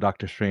version of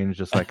Doctor Strange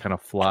just like kind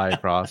of fly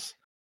across.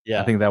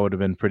 Yeah, I think that would have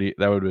been pretty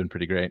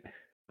great.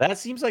 That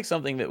seems like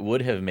something that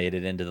would have made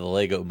it into the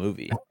Lego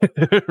movie.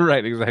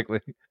 Right, exactly.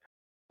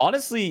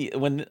 Honestly,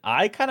 when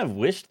I kind of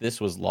wished this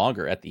was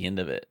longer at the end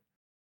of it.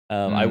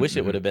 I wish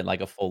it would have been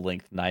like a full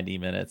length 90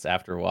 minutes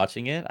after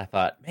watching it. I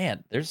thought,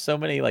 man, there's so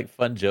many like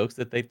fun jokes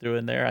that they threw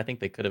in there. I think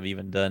they could have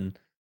even done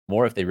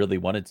more if they really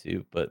wanted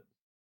to. But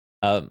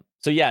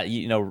so yeah,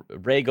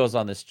 Rey goes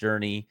on this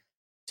journey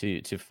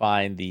to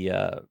find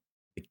the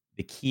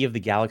key of the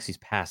galaxy's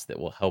past that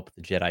will help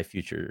the Jedi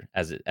future,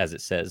 as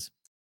it says.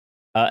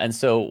 And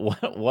so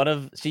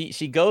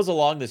she goes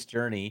along this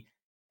journey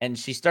and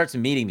she starts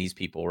meeting these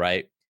people,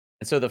 right?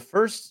 And so the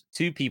first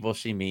two people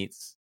she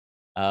meets,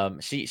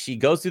 she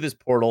goes through this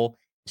portal.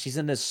 She's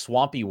in this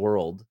swampy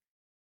world,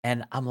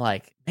 and I'm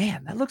like,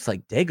 man, that looks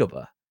like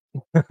Dagobah.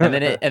 And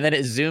then it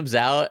zooms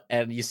out,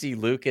 and you see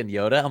Luke and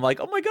Yoda. I'm like,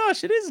 oh my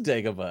gosh, it is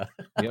Dagobah.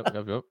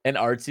 Yep. And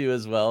R2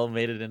 as well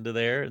made it into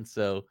there. And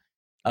so,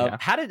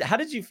 how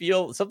did you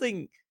feel?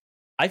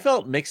 I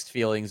felt mixed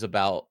feelings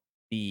about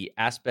the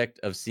aspect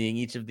of seeing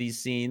each of these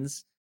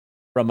scenes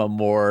from a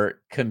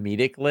more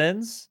comedic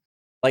lens.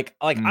 Like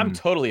I'm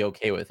totally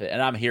okay with it, and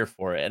I'm here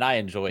for it, and I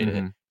enjoyed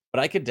it. But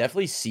I could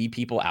definitely see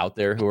people out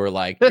there who are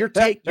like, you're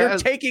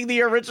taking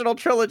the original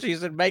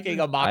trilogies and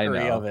making a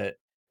mockery of it.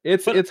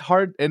 It's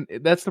hard, and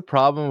that's the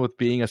problem with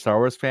being a Star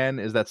Wars fan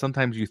is that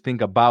sometimes you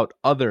think about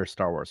other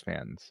Star Wars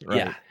fans,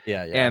 right?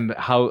 Yeah. And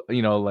how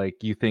like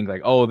you think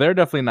like, oh, they're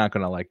definitely not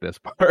gonna like this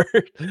part.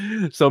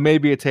 So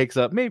maybe it takes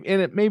up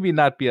maybe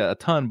not be a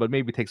ton, but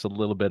maybe takes a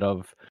little bit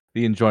of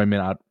the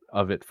enjoyment out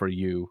of it for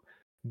you.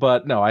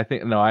 But no,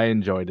 I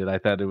enjoyed it. I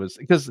thought it was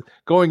because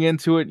going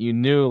into it, you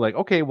knew like,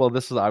 okay, well,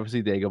 this is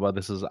obviously Dagobah.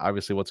 This is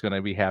obviously what's going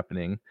to be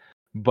happening.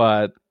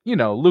 But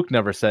Luke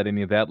never said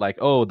any of that, like,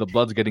 "Oh, the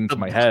blood's getting to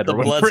my head," or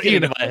whatever. Blood's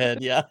getting to my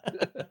head, yeah.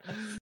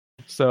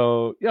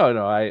 So,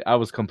 I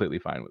was completely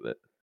fine with it.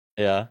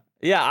 Yeah,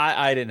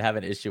 I didn't have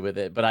an issue with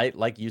it, but I,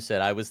 like you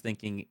said, I was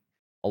thinking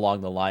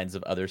along the lines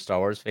of other Star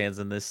Wars fans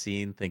in this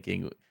scene,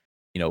 thinking,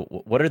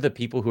 what are the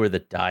people who are the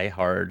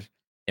diehard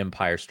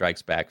Empire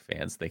Strikes Back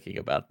fans thinking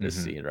about this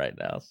scene right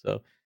now?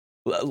 So,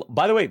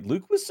 by the way,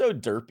 Luke was so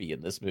derpy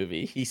in this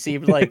movie. He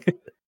seemed like.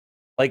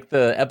 Like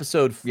the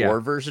episode 4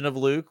 version of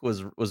Luke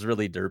was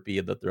really derpy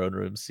in the throne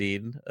room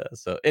scene.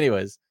 So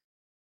anyways,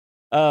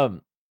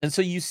 and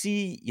so you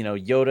see,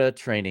 Yoda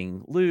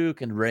training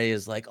Luke, and Rey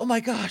is like, "Oh my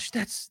gosh,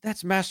 that's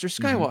Master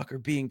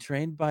Skywalker being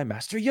trained by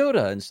Master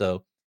Yoda." And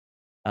so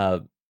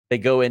they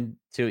go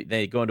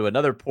into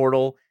another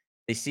portal.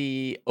 They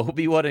see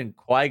Obi-Wan and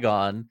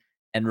Qui-Gon,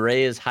 and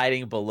Rey is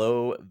hiding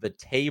below the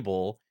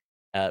table.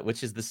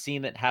 Which is the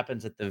scene that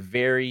happens at the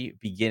very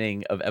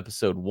beginning of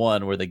episode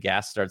 1, where the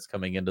gas starts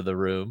coming into the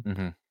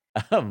room.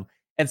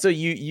 And so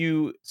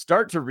you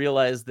start to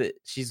realize that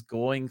she's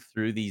going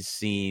through these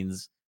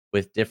scenes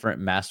with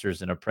different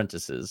masters and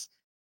apprentices.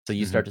 So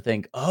you start to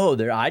think, oh,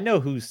 I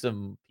know who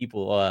some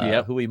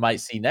people who we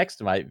might see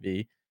next might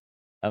be.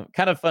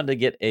 Kind of fun to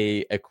get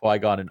a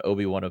Qui-Gon and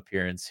Obi-Wan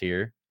appearance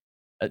here.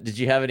 Did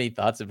you have any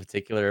thoughts in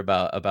particular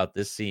about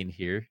this scene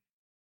here?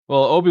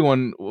 Well,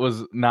 Obi-Wan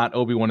was not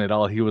Obi-Wan at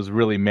all. He was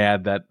really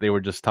mad that they were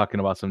just talking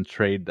about some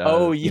trade,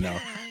 Oh, yeah.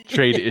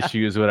 trade Yeah.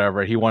 issues,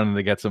 whatever. He wanted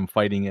to get some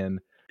fighting in.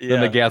 Then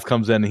the Yeah. gas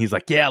comes in, and he's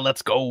like, "Yeah,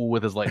 let's go,"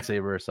 with his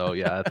lightsaber. So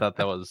yeah, I thought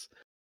that was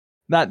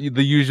not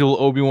the usual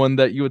Obi-Wan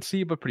that you would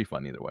see, but pretty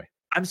fun either way.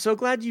 I'm so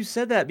glad you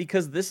said that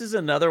because this is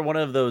another one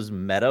of those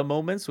meta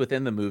moments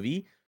within the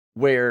movie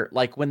where,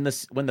 like, when the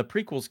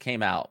prequels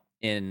came out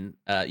in,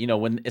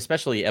 when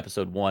especially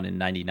episode 1 in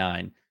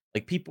 '99,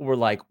 like, people were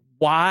like,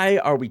 "Why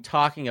are we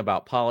talking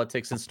about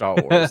politics in Star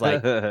Wars?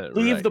 Like,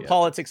 leave Right, the yeah,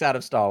 politics out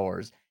of Star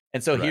Wars."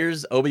 And so right.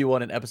 here's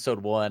Obi-Wan in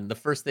episode 1, the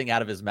first thing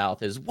out of his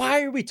mouth is,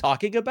 "Why are we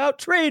talking about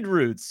trade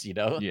routes?" You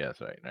know? Yes,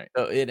 right.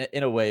 So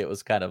in a way, it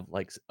was kind of,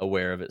 like,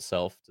 aware of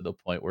itself to the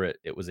point where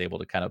it was able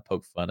to kind of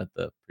poke fun at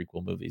the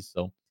prequel movies,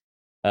 so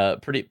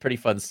pretty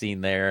fun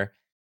scene there.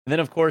 And then,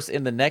 of course,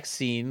 in the next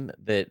scene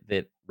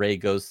that Ray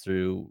goes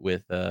through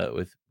with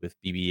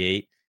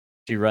BB-8,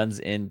 she runs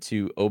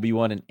into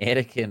Obi-Wan and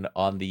Anakin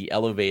on the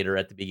elevator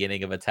at the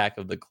beginning of Attack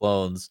of the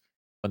Clones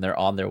when they're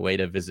on their way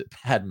to visit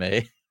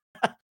Padme.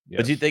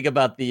 What'd you Yes. think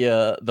about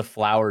the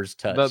flowers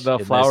touch The in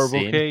this flower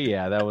scene? bouquet,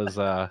 yeah, that was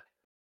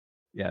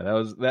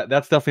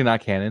that's definitely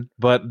not canon.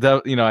 But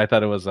I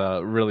thought it was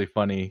really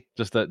funny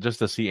just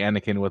to see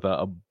Anakin with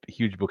a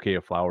huge bouquet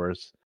of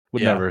flowers.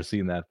 Would Yeah, never have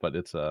seen that, but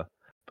it's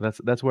but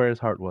that's where his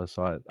heart was.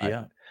 So I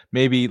yeah.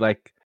 maybe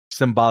like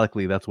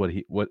symbolically that's what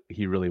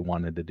he really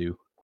wanted to do.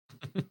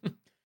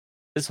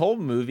 This whole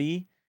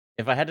movie,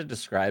 if I had to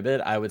describe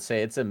it, I would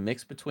say it's a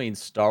mix between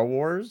Star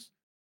Wars,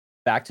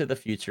 Back to the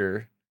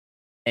Future,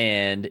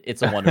 and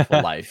It's a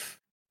Wonderful Life.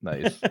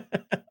 Nice.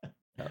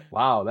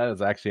 Wow, that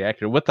is actually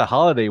accurate. With the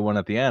holiday one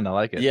at the end, I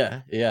like it.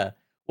 Yeah, yeah.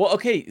 Well,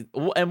 okay,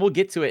 and we'll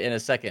get to it in a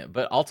second,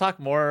 but I'll talk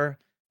more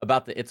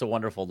about the "It's a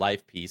Wonderful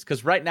Life" piece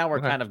because right now we're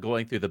Okay. kind of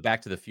going through the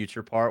Back to the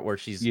Future part where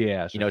she's,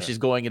 Yeah, sure. she's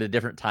going into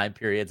different time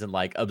periods and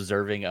like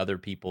observing other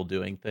people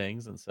doing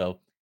things, and so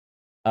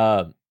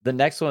the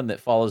next one that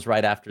follows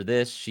right after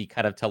this, she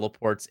kind of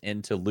teleports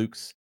into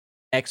Luke's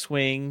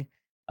X-wing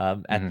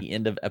at Mhm. the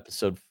end of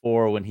episode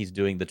 4 when he's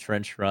doing the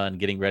trench run,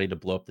 getting ready to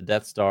blow up the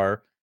Death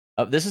Star.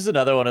 This is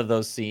another one of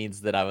those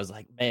scenes that I was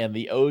like, man,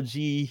 the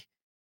OG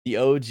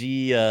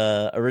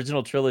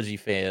original trilogy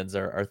fans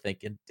are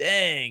thinking,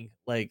 dang,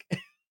 like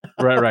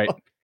Right.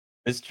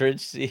 this trench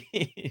scene,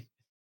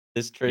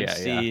 this trench Yeah.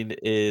 scene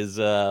is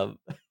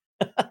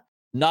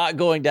not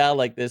going down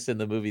like this in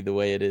the movie the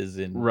way it is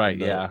in Right,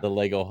 the yeah. the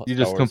Lego You Star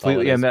just Wars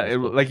completely Holiday and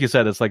Special. like you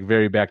said, it's like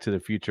very Back to the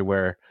Future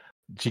where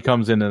she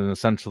comes in and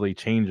essentially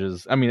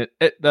changes. I mean,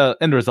 the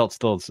end result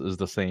still is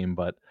the same,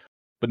 but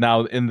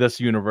now in this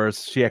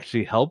universe, she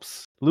actually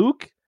helps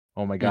Luke.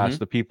 Oh my gosh, Mhm.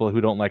 the people who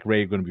don't like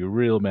Rey are going to be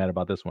real mad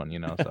about this one,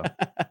 So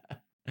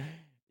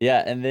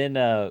Yeah, and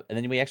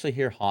then we actually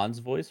hear Han's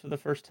voice for the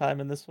first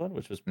time in this one,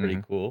 which was pretty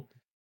Mhm. cool.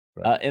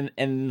 Right.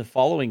 And the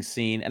following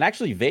scene, and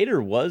actually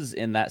Vader was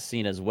in that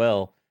scene as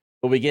well,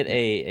 but we get Yeah.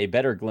 a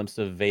better glimpse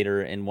of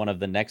Vader in one of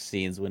the next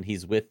scenes when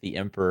he's with the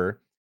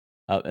Emperor.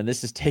 And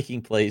this is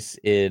taking place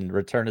in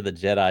Return of the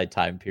Jedi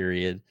time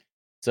period.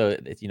 So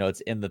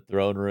it's in the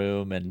throne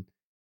room, and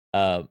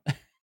um,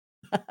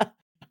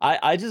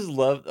 I just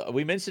love.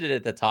 We mentioned it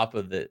at the top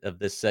of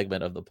this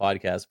segment of the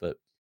podcast, but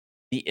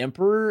the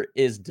Emperor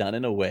is done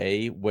in a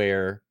way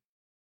where,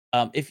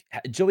 if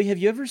Joey, have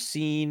you ever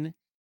seen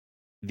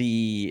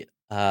the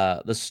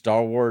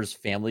Star Wars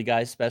Family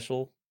Guy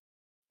special?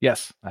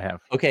 Yes, I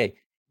have. Okay,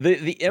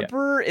 the Yeah.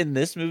 Emperor in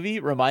this movie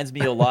reminds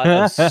me a lot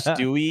of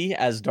Stewie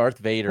as Darth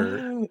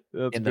Vader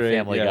That's in the great.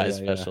 Family Guy Yeah.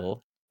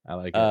 special. I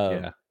like it. Um,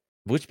 Yeah.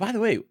 which, by the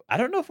way, I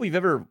don't know if we've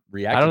ever I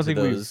reacted don't to think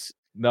we've those.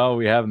 no,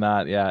 we have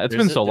not. Yeah. It's been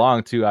There's a so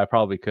long too. I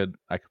probably could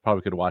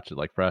watch it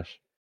like fresh.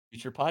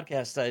 future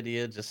podcast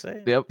idea. Just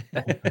saying. Yep.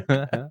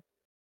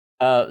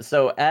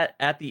 So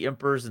at the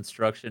Emperor's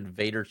instruction,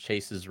 Vader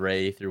chases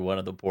Rey through one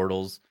of the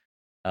portals,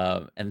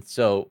 and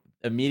so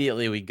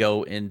immediately we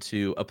go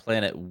into a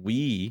planet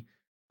we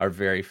are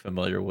very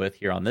familiar with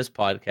here on this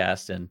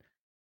podcast,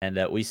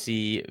 and we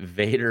see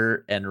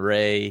Vader and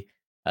Rey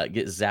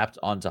get zapped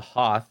onto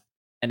Hoth,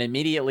 and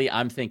immediately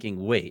I'm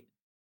thinking, wait,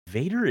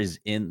 Vader is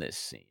in this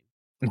scene.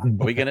 Are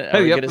we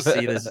Yep. gonna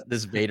see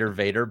this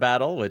Vader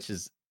battle, which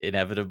is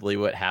inevitably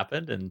what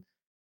happened?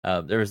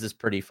 And there was this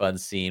pretty fun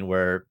scene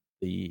where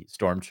the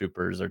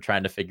stormtroopers are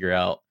trying to figure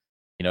out,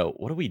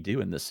 what do we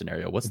do in this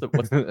scenario? What's the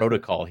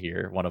protocol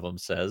here? One of them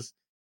says.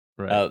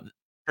 Right. Uh,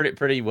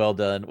 pretty well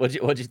done.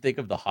 What'd you think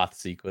of the Hoth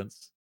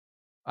sequence?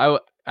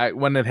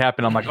 When it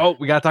happened, I'm like, oh,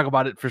 we gotta talk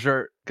about it for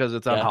sure because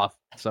it's on Yeah. Hoth.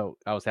 So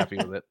I was happy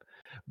with it.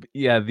 But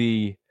yeah,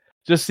 the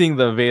just seeing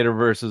the Vader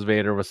versus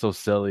Vader was so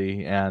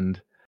silly and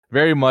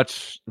very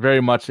much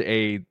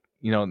a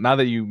now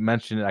that you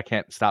mention it, I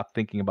can't stop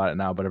thinking about it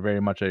now. But a very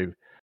much a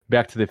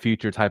Back to the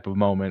Future type of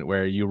moment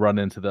where you run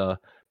into the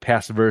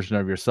past version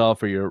of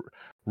yourself, or you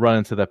run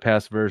into the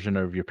past version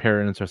of your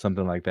parents, or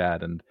something like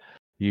that, and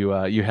you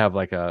have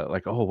like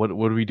oh, what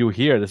do we do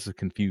here? This is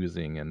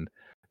confusing, and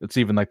it's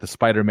even like the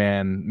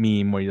Spider-Man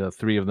meme where the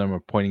three of them are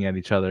pointing at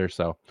each other.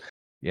 So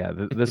yeah,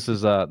 this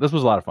was a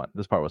lot of fun.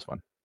 This part was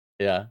fun.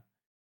 Yeah.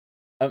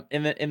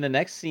 In the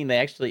next scene, they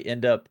actually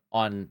end up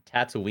on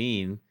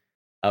Tatooine,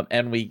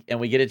 and we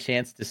get a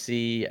chance to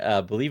see,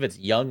 believe it's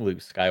young Luke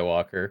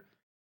Skywalker.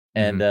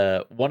 And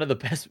one of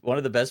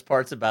the best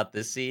parts about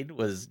this scene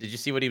was, did you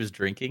see what he was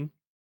drinking?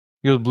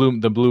 He was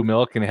the blue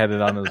milk and had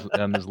it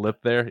on his lip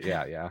there.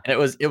 Yeah, yeah.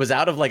 And it was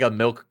out of like a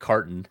milk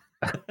carton.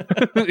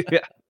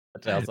 Yeah.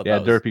 Which I also Yeah,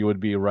 thought was, Derpy would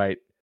be right.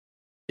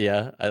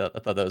 yeah, I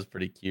thought that was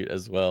pretty cute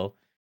as well.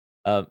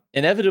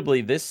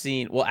 Inevitably, this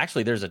scene. Well,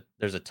 actually, there's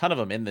a ton of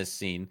them in this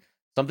scene.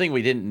 Something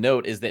we didn't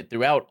note is that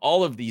throughout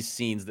all of these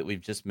scenes that we've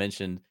just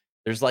mentioned,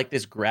 there's like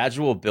this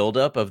gradual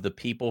buildup of the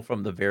people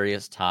from the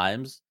various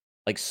times,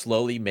 like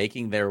slowly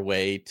making their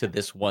way to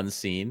this one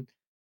scene.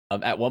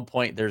 At one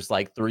point, there's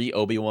like three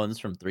Obi-Wans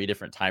from three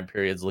different time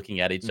periods looking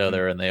at each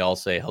other, and they all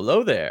say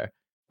hello there.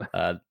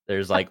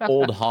 There's like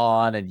old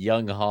Han and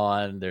young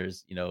Han.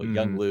 There's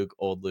young Luke,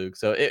 old Luke.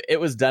 So it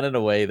was done in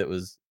a way that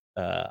was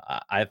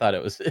I thought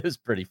it was it was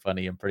pretty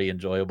funny and pretty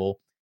enjoyable.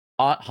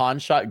 Han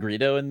shot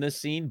Greedo in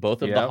this scene.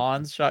 Both of the Yep.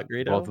 Hans shot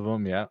Greedo. Both of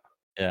them, yeah.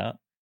 Yeah.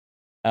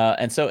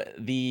 And so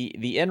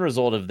the end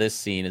result of this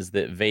scene is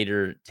that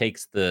Vader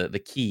takes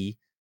the key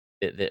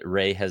that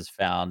Rey has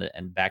found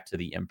and back to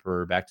the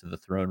Emperor, back to the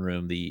throne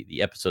room,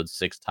 the episode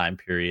 6 time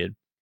period.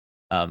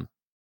 Um,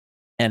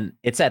 and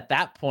it's at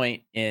that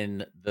point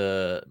in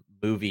the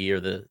movie or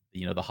the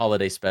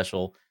holiday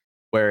special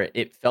where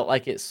it felt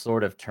like it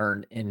sort of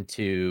turned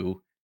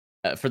into,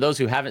 for those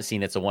who haven't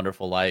seen It's a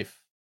Wonderful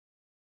Life,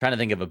 trying to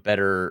think of a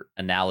better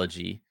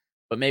analogy,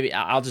 but maybe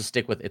I'll just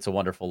stick with It's a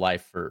Wonderful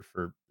Life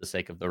for the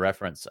sake of the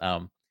reference.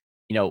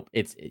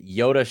 It's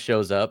Yoda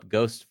shows up,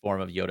 ghost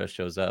form of Yoda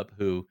shows up,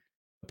 who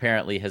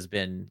apparently has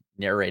been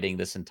narrating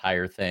this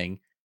entire thing,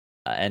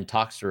 and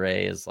talks to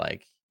Rey, is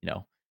like,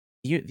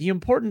 the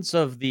importance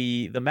of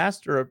the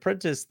master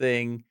apprentice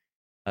thing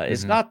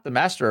is not the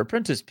master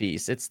apprentice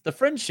piece; it's the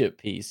friendship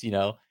piece.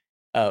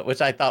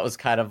 Which I thought was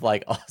kind of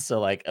like also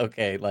like,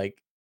 okay,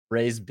 like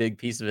Rey's big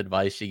piece of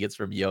advice she gets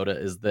from Yoda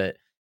is that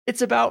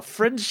it's about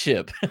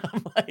friendship.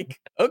 I'm like,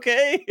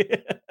 okay.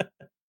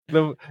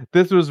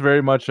 This was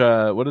very much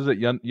what is it,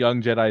 Young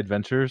Jedi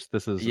Adventures?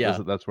 Yeah.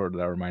 That's what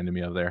that reminded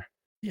me of there.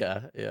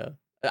 Yeah, yeah.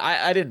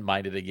 I didn't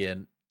mind it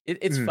again.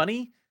 It's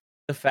funny,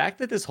 the fact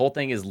that this whole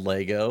thing is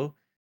Lego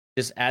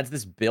just adds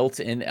this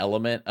built-in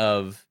element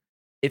of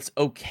it's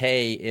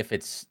okay if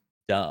it's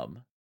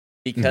dumb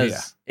Yeah.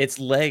 because it's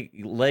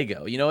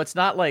Lego. It's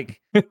not like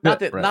not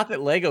that Right. not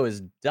that Lego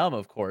is dumb,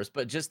 of course,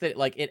 but just that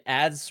like it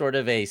adds sort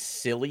of a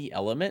silly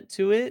element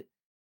to it,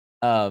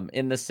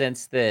 in the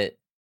sense that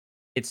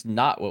it's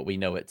not what we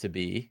know it to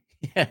be.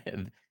 Yeah,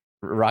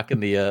 rocking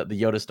the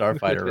Yoda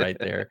Starfighter right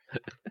there.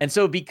 And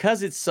so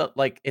because it's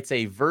like it's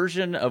a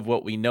version of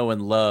what we know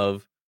and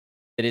love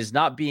that is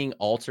not being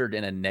altered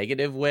in a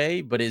negative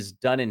way, but is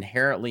done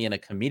inherently in a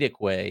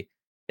comedic way.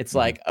 It's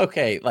like,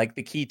 okay, like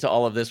the key to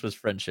all of this was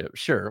friendship.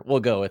 Sure, we'll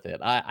go with it.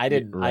 I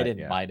didn't I Right, didn't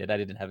yeah. mind it. I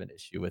didn't have an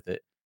issue with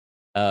it.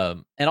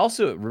 And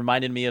also it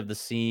reminded me of the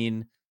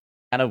scene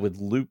kind of with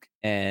Luke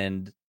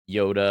and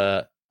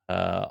Yoda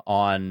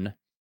on,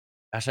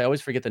 gosh, I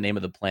always forget the name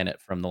of the planet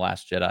from The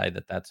Last Jedi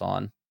that's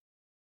on.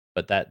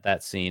 But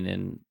that scene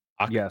in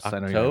Yes, I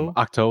know you're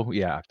Octo? Octo,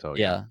 yeah, Octo,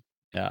 yeah.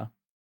 Yeah,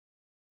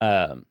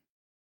 yeah. Um,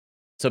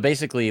 so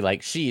basically,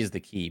 like, she is the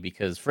key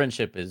because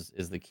friendship is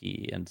the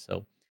key, and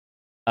so,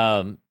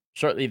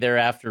 shortly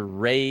thereafter,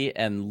 Rey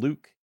and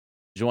Luke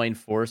join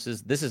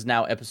forces. This is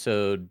now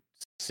episode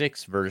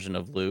 6 version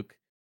of Luke,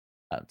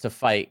 to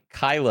fight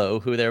Kylo,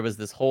 who there was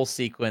this whole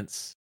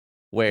sequence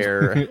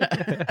where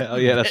Oh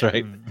yeah, that's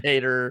right.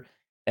 Vader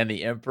and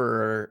the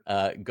Emperor,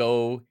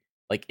 go,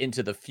 like,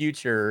 into the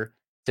future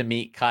to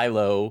meet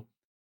Kylo.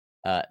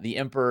 The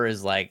Emperor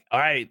is like, "All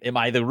right, am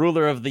I the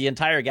ruler of the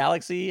entire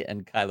galaxy?"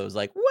 And Kylo's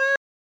like,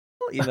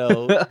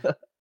 "Well,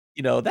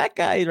 that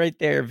guy right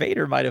there,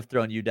 Vader might have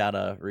thrown you down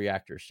a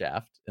reactor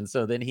shaft." And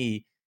so then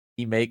he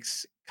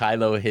makes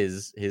Kylo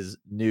his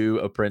new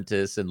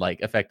apprentice and like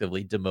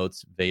effectively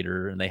demotes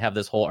Vader, and they have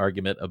this whole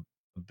argument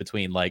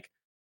between like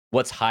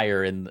what's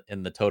higher in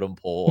the totem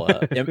pole,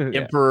 Yeah,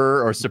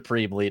 Emperor or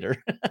Supreme Leader,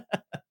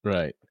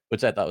 right.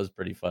 which I thought was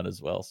pretty fun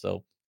as well.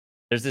 So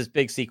there's this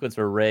big sequence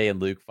where Rey and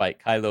Luke fight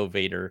Kylo,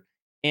 Vader,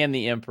 and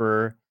the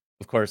Emperor.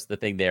 Of course, the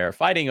thing they are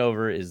fighting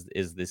over is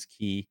this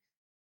key.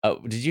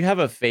 Did you have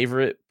a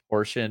favorite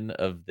portion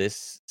of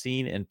this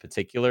scene in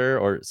particular,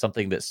 or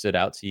something that stood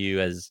out to you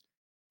as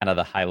kind of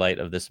the highlight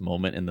of this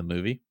moment in the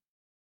movie?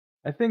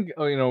 I think,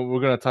 we're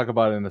gonna talk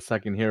about it in a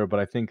second here, but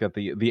I think at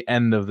the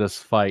end of this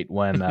fight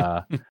when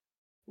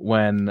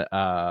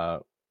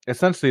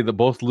essentially the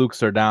both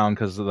Lukes are down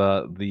because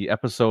the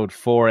episode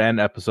 4 and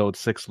episode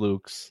 6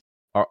 Lukes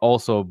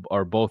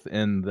are both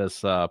in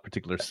this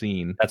particular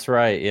scene. That's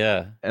right.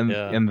 Yeah. And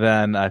Yeah. and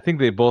then I think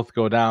they both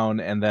go down,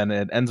 and then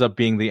it ends up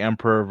being the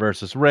Emperor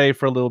versus Rey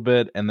for a little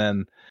bit, and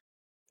then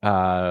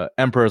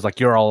Emperor's like,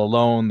 "You're all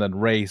alone." Then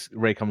Rey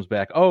comes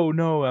back. "Oh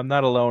no, I'm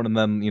not alone." And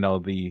then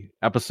the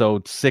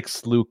episode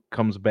 6 Luke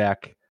comes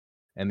back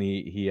and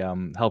he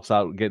helps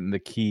out getting the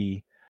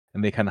key,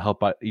 and they kind of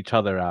help out each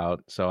other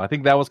out. So I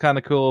think that was kind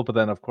of cool. But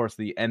then of course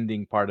the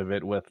ending part of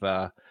it with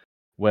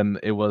when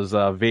it was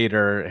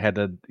Vader had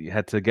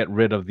to get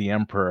rid of the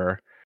Emperor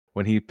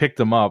when he picked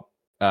him up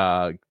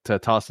to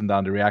toss him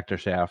down the reactor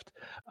shaft.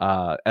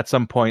 At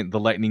some point, the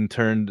lightning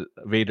turned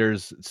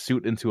Vader's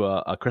suit into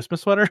a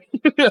Christmas sweater.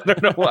 I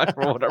don't know why,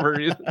 for whatever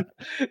reason,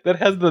 that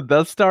has the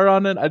Death Star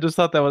on it. I just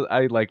thought that was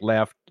I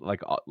laughed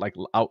like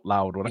out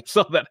loud when I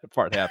saw that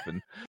part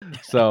happen.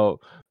 So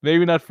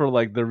maybe not for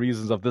like the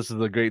reasons of this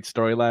is a great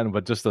storyline,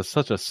 but just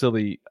such a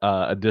silly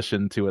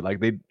addition to it. Like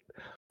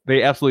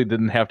they absolutely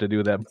didn't have to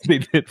do that, but they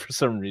did for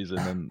some reason,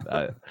 and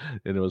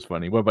it was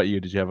funny. What about you?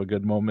 Did you have a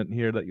good moment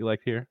here that you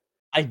liked here?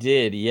 I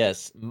did,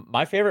 yes.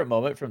 My favorite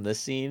moment from this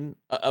scene,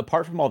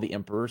 apart from all the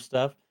Emperor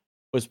stuff,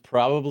 was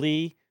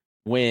probably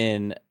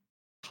when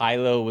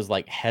Kylo was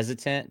like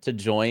hesitant to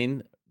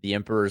join the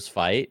Emperor's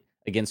fight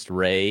against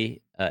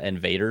Rey and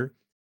Vader,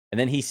 and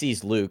then he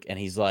sees Luke and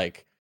he's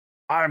like,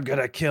 "I'm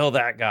gonna kill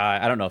that guy."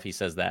 I don't know if he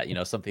says that,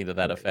 something to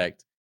that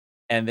effect.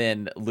 And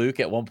then Luke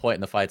at one point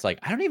in the fight's like,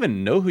 "I don't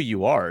even know who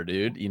you are,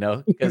 dude,"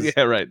 because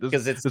Yeah, right.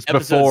 because it's This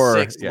episode before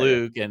 6 yeah,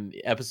 Luke and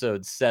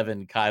episode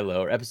 7 Kylo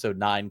or episode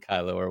 9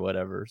 Kylo or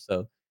whatever.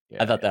 So I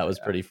yeah, thought that was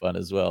yeah, pretty fun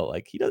as well.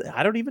 Like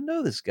I don't even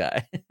know this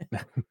guy.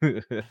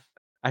 yeah.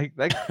 I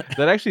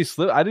that actually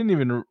slipped. I didn't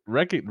even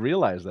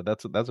realize that.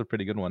 That's a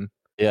pretty good one.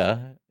 Yeah,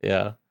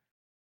 yeah.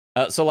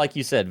 So like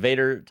you said,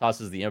 Vader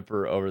tosses the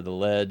Emperor over the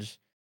ledge,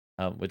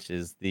 which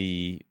is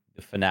the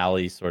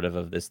finale sort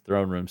of this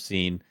throne room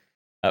scene.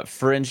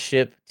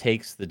 Friendship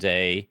takes the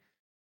day.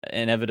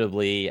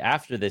 Inevitably,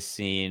 after this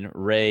scene,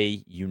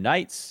 Rey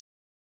unites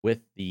with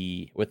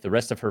the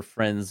rest of her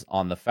friends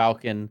on the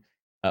Falcon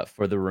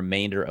for the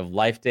remainder of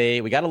Life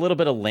Day. We got a little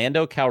bit of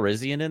Lando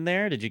Calrissian in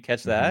there. Did you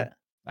catch Mhm. that?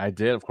 I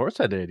did. Of course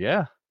I did.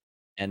 Yeah.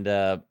 And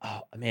oh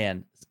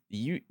man,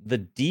 the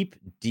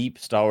deep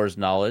Star Wars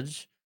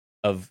knowledge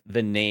of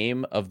the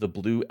name of the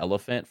blue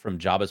elephant from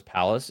Jabba's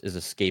palace is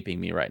escaping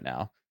me right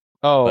now.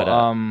 Oh,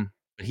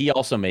 But he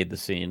also made the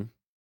scene.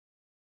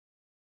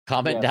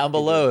 Comment yes, down he did.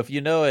 below if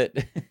you know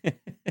it.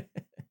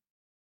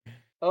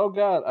 Oh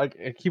God, I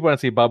keep wanting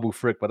to say Babu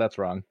Frick, but that's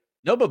wrong.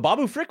 No, but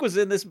Babu Frick was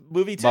in this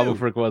movie Babu too.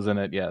 Frick was in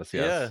it. Yes,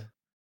 Yeah. yes.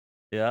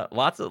 Yeah,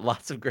 lots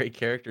of great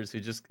characters who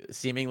just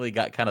seemingly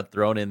got kind of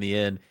thrown in the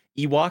end.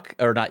 Ewok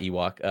or not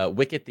Ewok,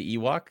 Wicket the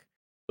Ewok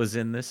was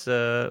in this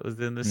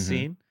Hmm.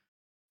 scene.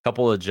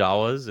 Couple of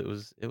Jawas.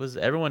 It was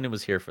everyone who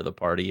was here for the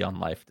party on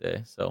Life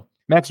Day. So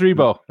Max M-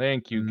 Rebo.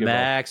 Thank you, Gibbo.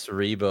 Max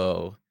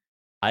Rebo.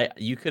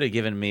 You could have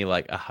given me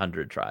like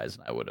 100 tries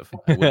and I would not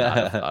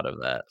have thought of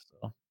that.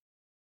 So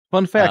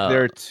Fun fact: uh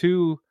there are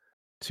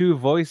two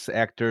voice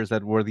actors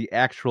that were the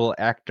actual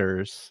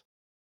actors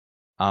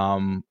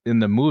in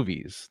the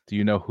movies. Do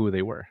you know who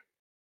they were?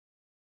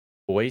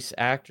 voice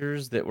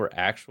actors that were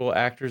actual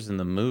actors in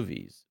the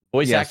movies.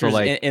 Voice Yeah, so actors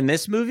like in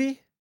this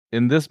movie?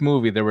 in this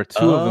movie, there were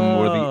two of them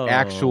were the Oh.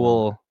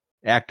 actual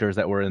actors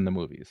that were in the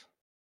movies.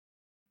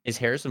 Is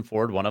Harrison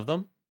Ford one of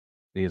them?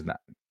 He is not.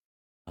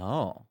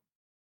 Oh.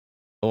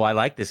 Oh, I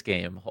like this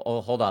game.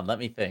 Hold on, let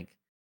me think.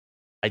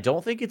 I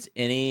don't think it's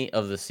any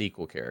of the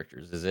sequel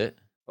characters, is it?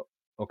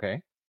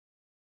 Okay.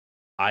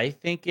 I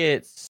think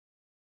it's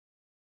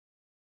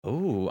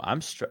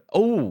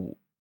Oh,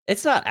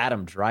 it's not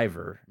Adam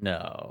Driver.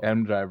 No.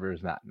 Adam Driver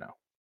is not. No.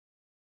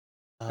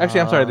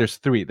 Actually, I'm sorry. Uh There's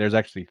three. There's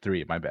actually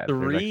three. My bad. There's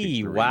actually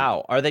 3. three.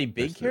 Wow. Are they There's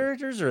big three.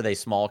 characters or are they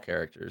small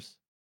characters?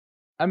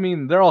 I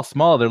mean, they're all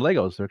small. They're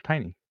Legos. They're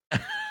tiny.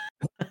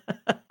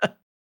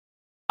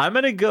 I'm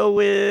going to go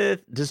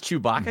with does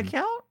Chewbacca Mhm.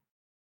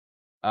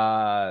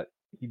 count?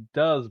 He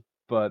does,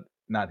 but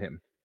not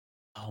him.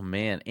 Oh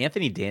man,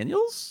 Anthony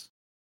Daniels?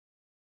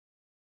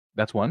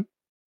 That's one.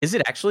 Is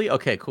it actually?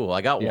 Okay, cool.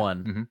 I got Yeah.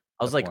 one.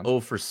 I was That's like one. 0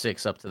 for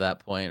 6 up to that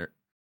point.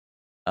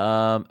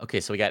 Okay,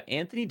 so we got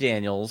Anthony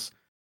Daniels.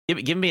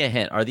 Give me a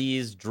hint. Are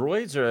these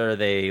droids or are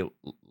they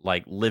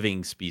like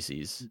living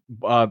species?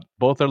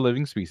 Both are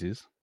living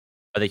species.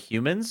 Are they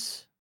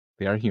humans?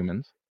 They are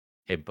humans.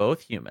 Okay,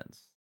 both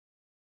humans.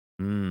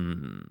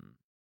 Hmm.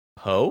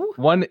 Poe?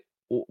 One.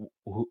 Who?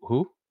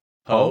 Poe?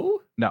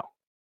 Poe? No.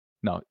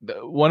 No.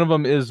 One of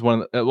them is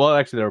one. Well,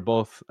 actually, they're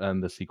both in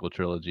the sequel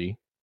trilogy.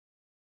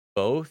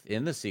 Both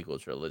in the sequel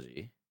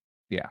trilogy.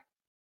 Yeah.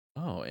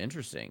 Oh,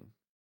 interesting.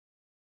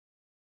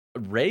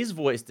 Rey's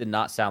voice did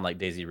not sound like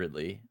Daisy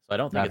Ridley, so I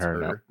don't think Not it's her.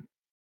 No. her.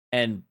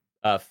 And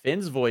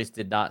Finn's voice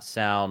did not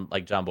sound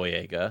like John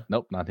Boyega.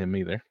 Nope. Not him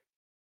either.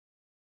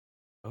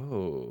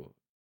 Oh,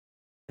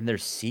 and they're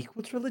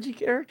sequel trilogy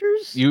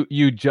characters?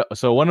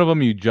 So one of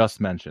them you just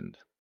mentioned.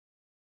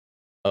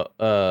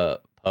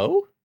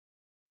 Poe?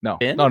 No.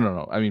 Finn?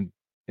 No. I mean,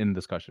 in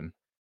discussion.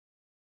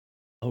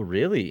 Oh,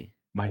 really?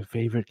 My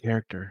favorite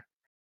character.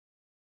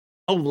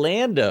 Oh,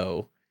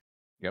 Lando.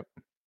 Yep.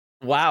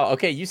 Wow.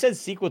 Okay, you said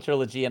sequel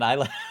trilogy, and I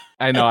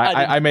I know.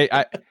 I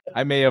didn't.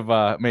 I may have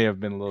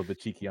been a little bit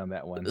cheeky on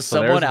that one. So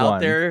Someone there's out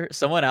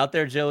one.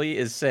 there, Joey,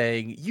 is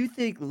saying you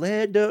think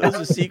Lando is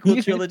a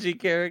sequel trilogy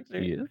character.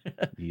 He is.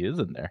 He is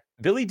in there.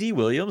 Billy D.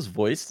 Williams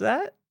voiced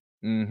that.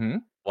 Mm-hmm.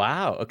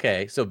 Wow.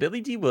 Okay. So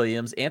Billy D.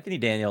 Williams, Anthony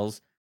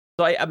Daniels.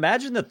 So I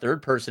imagine the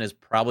third person is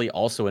probably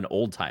also an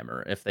old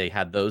timer if they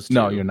had those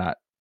No, two. you're not.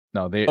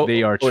 No, Oh, oh,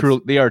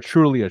 it's they are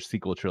truly a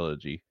sequel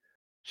trilogy.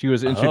 She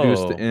was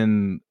introduced oh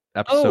in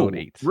episode oh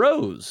 8.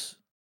 Rose.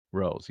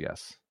 Rose,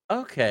 yes,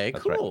 Okay,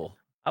 that's right. cool.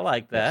 I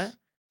like that. Yes,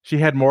 she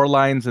had more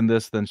lines in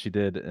this than she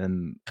did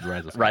in The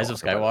Rise of Rise of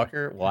Skywalker. By the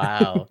Skywalker.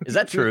 Wow. Is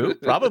that true? way,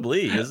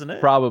 Probably, isn't it?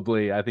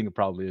 probably. I think it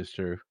probably is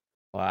true.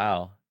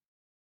 Wow.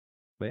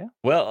 But yeah,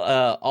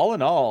 Well, all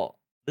in all,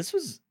 this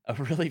was a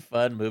really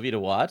fun movie to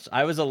watch.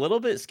 I was a little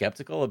bit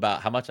skeptical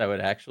about how much I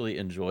would actually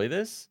enjoy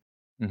this.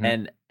 hmm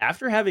And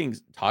after having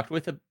talked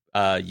with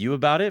you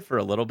about it for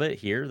a little bit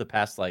here, the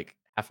past like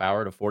half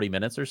hour to 40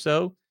 minutes or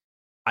so,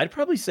 I'd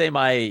probably say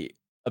my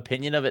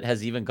opinion of it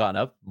has even gone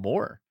up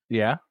more.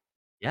 yeah,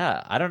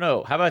 Yeah, I don't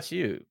know. How about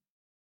you?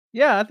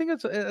 yeah. I think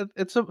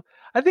it's a.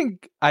 I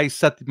think I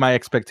set my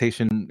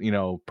expectation,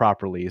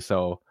 properly.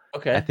 So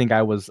Okay. I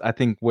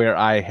think where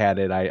I had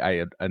it,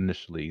 I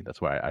initially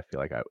that's where I feel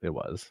like it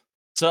was.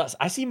 So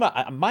I see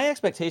my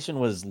expectation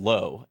was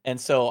low, and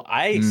so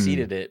I Mm.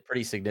 exceeded it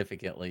pretty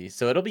significantly.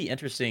 So it'll be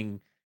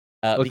interesting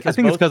Look, I because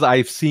think it's both because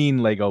I've seen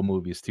Lego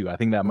movies too. I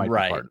think that might be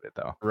right, part of it,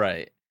 though.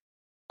 right.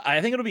 I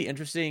think it'll be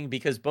interesting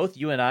because both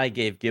you and I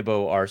gave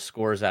Gibbo our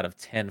scores out of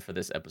 10 for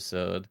this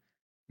episode,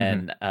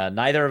 Mhm. and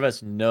neither of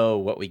us know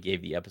what we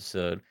gave the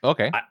episode.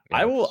 Okay. Yeah,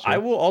 I that's will I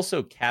true. will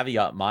also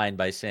caveat mine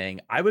by saying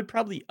I would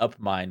probably up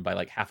mine by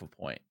like half a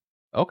point.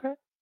 Okay.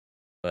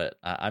 But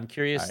I'm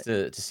curious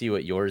Alright. to see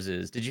what yours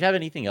is. Did you have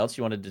anything else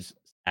you wanted to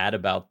add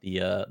about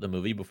the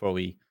movie before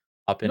we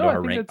hop No, into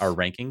I think our it's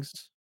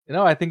rankings?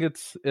 I think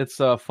it's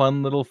a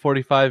fun little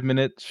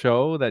 45-minute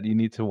show that you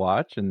need to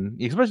watch, and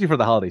especially for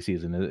the holiday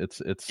season.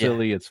 It's Yeah,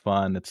 silly, it's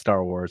fun, it's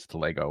Star Wars, it's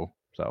Lego.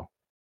 So,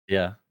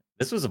 yeah.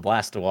 This was a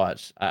blast to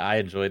watch. I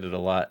enjoyed it a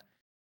lot.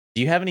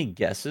 Do you have any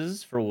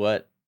guesses for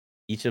what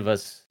each of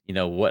us,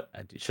 what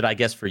should I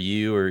guess for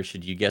you or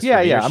should you guess for yeah,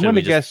 me or yeah, should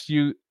we just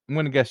I'm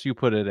gonna guess you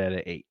put it at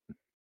an 8.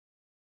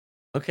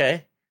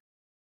 okay.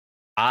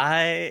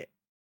 I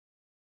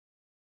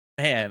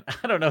man,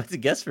 I don't know what to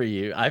guess for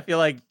you. I feel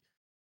like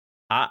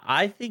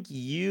I think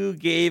you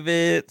gave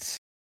it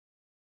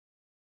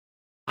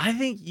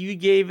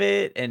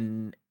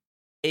an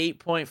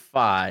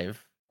 8.5.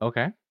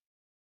 Okay.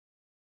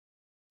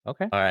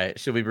 Okay. All right,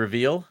 should we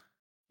reveal?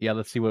 Yeah,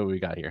 let's see what we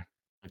got here.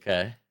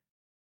 Okay.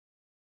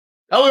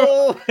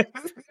 Oh,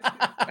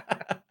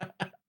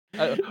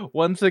 Oh!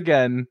 once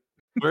again.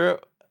 We're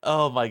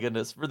oh my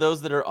goodness. For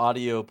those that are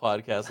audio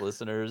podcast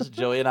listeners,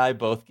 Joey and I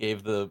both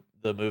gave the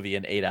movie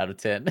an 8 out of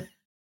 10.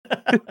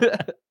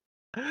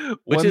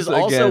 Which is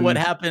Once also what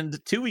again,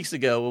 happened 2 weeks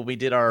ago when we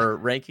did our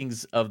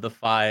rankings of the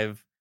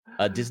 5,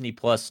 Disney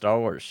Plus Star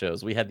Wars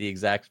shows. We had the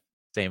exact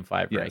same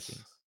 5 yes.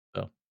 rankings.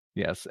 So,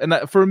 Yes, and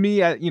for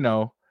me,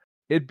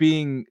 it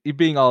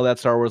being all that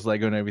Star Wars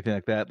Lego and everything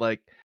like that,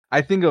 like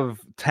I think of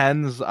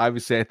tens.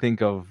 Obviously, I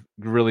think of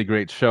really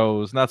great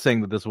shows. Not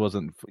saying that this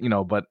wasn't,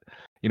 but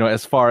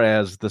as far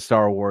as the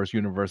Star Wars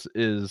universe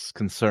is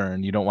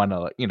concerned, you don't want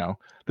to,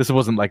 this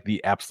wasn't like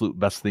the absolute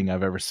best thing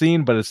I've ever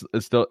seen, but it's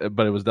still,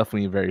 but it was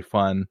definitely very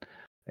fun,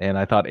 and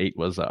I thought 8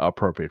 was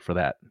appropriate for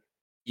that.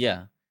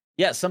 yeah.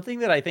 Yeah, something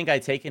that I think I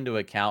take into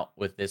account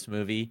with this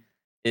movie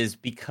is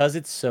because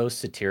it's so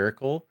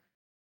satirical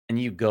and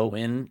you go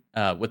in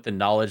with the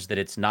knowledge that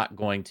it's not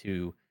going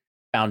to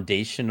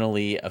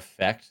foundationally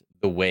affect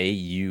the way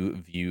you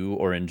view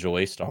or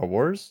enjoy Star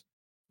Wars,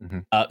 hmm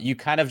you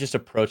kind of just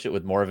approach it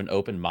with more of an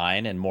open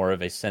mind and more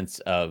of a sense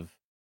of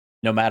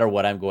no matter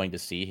what I'm going to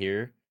see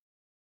here,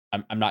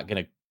 I'm not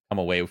going to come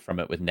away from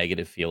it with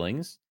negative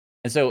feelings.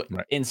 And so,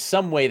 Right. in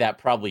some way, that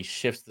probably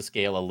shifts the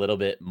scale a little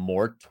bit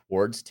more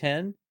towards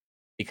 10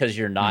 because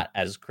you're Mm. not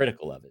as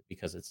critical of it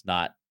because it's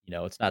not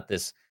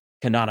this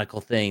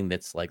canonical thing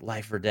that's like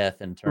life or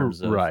death in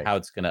terms of Right. how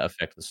it's going to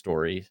affect the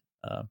story.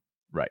 Uh,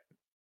 Right.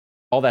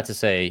 all that to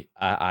say,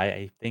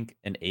 I think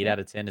an 8 Yeah. out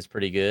of 10 is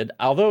pretty good.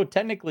 Although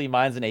technically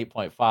mine's an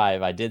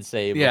 8.5. I did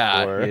say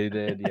Yeah. before. You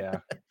did. Yeah.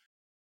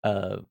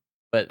 uh,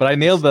 but But I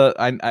nailed the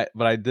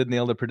but I did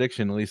nail the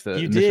prediction, at least you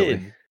initially.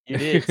 did. You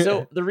did.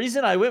 So the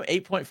reason I went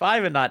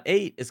 8.5 and not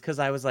 8 is because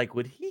I was like,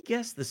 would he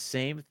guess the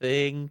same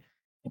thing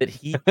that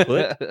he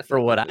put for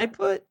what I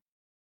put?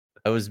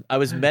 I was Sh-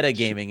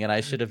 metagaming and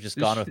I should have just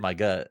gone sh- with my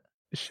gut.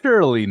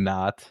 surely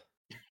not.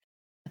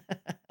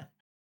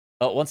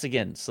 But once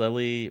again,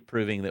 slowly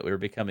proving that we're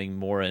becoming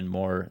more and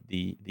more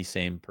the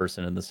same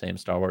person and the same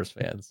Star Wars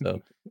fan.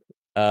 So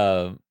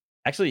um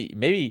actually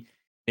maybe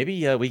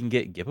we can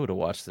get Gibbo to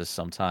watch this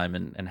sometime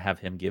and have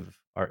him give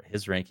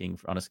his ranking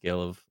on a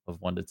scale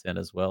of 1 to 10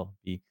 as well.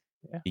 Yeah.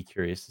 Be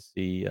curious to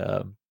see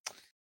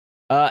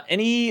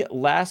any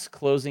last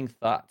closing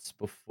thoughts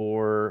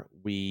before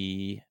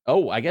we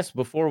I guess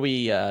before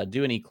we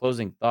do any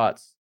closing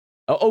thoughts.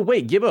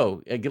 Wait,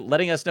 Gibbo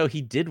letting us know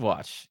he did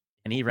watch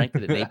and he ranked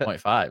it at an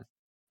 8.5.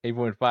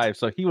 8.5.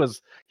 So he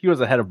was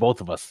ahead of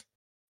both of us.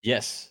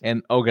 Yes.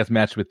 And Oga's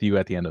matched with you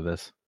at the end of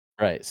this.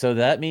 Right. So does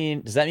that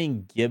mean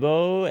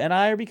Gibbo and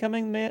I are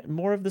becoming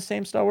more of the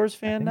same Star Wars I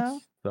fan think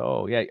now?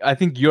 So yeah, I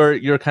think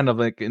you're kind of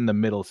like in the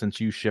middle since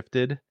you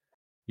shifted.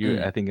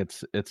 I think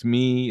it's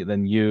me,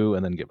 then you,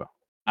 and then Gibbo.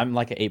 I'm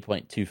like an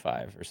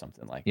 8.25 or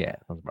something like Yeah,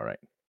 that. that's about right.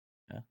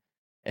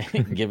 Yeah.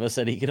 Gibbo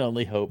said he could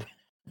only hope.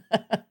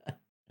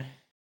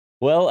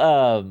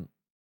 Well,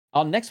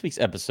 on next week's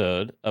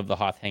episode of the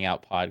Hoth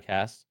Hangout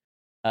podcast,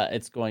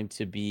 it's going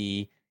to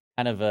be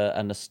kind of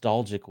a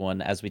nostalgic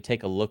one as we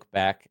take a look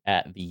back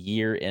at the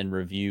year in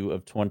review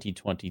of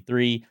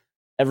 2023.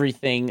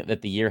 Everything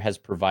that the year has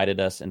provided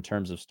us in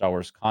terms of Star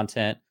Wars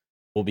content.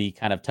 We'll be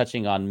kind of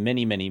touching on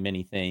many, many,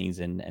 many things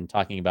and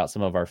talking about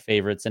some of our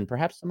favorites and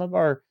perhaps some of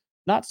our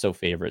not so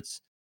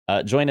favorites.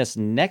 Join us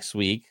next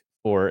week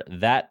for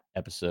that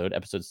episode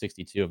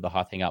 62 of the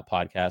Hoth Hangout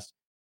podcast.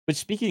 Which,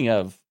 speaking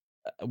of,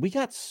 we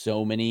got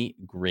so many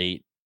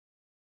great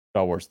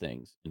Star Wars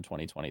things in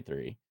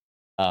 2023.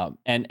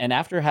 And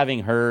after having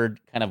heard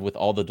kind of with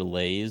all the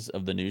delays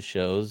of the new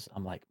shows,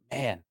 I'm like,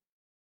 man,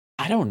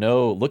 I don't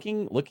know.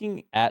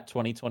 Looking at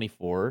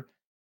 2024,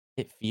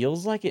 it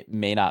feels like it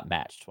may not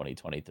match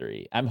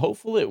 2023. I'm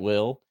hopeful it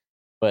will,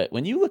 but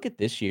when you look at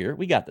this year,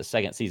 we got the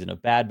second season of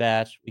Bad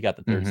Batch, we got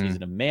the third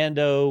season of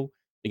Mando,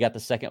 we got the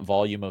second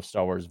volume of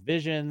Star Wars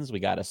Visions, we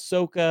got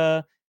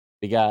Ahsoka,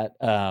 we got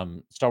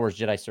Star Wars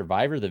Jedi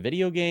Survivor, the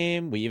video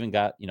game. We even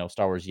got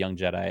Star Wars Young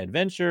Jedi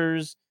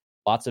Adventures,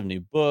 lots of new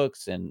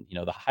books, and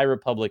the High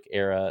Republic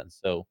era. And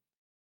so,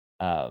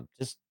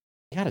 just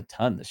got a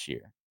ton this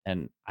year,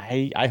 and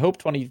I hope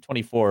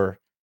 2024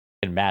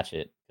 can match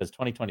it because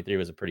 2023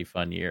 was a pretty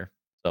fun year.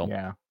 So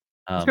Yeah.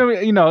 It's gonna be,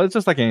 it's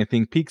just like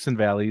anything, peaks and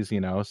valleys,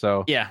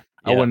 So yeah,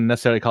 I wouldn't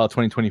necessarily call it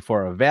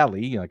 2024 a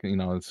valley, like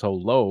it's so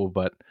low,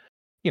 but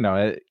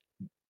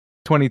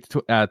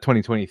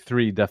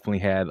 2023 definitely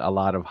had a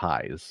lot of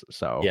highs.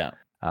 So yeah,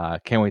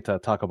 can't wait to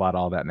talk about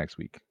all that next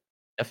week.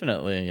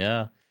 definitely.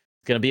 Yeah,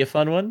 it's gonna be a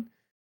fun one.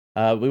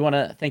 We want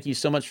to thank you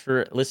so much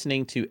for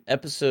listening to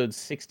episode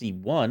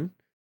 61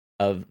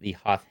 of the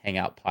Hoth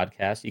Hangout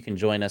podcast. You can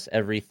join us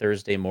every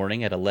Thursday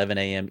morning at 11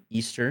 a.m.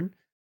 Eastern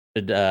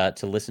to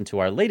listen to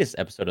our latest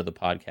episode of the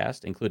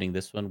podcast, including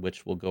this one,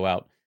 which will go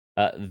out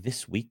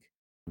this week,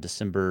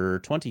 December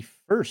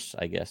 21st,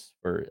 I guess,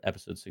 for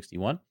episode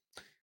 61.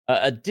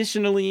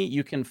 Additionally,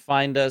 you can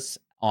find us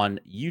on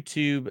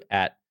YouTube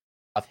at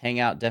Hoth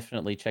Hangout.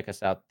 Definitely check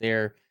us out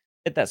there.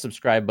 Hit that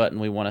subscribe button.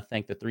 We want to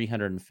thank the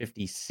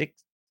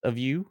 356 of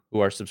you who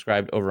are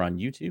subscribed over on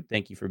YouTube.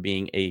 Thank you for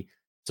being a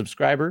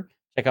subscriber.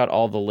 Check out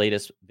all the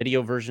latest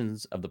video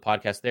versions of the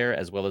podcast there,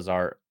 as well as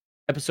our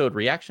episode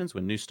reactions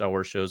when new Star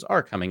Wars shows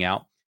are coming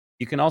out.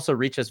 You can also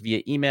reach us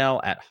via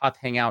email at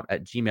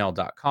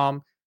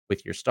hothhangout@gmail.com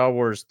with your Star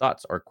Wars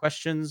thoughts or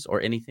questions or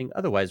anything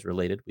otherwise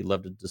related. We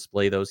love to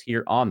display those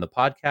here on the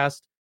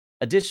podcast.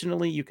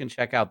 Additionally, you can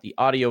check out the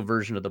audio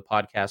version of the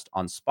podcast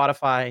on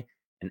Spotify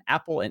and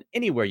Apple and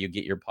anywhere you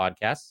get your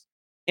podcasts.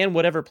 And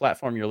whatever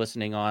platform you're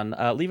listening on,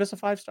 leave us a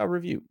 5-star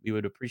review. We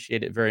would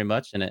appreciate it very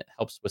much, and it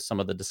helps with some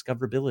of the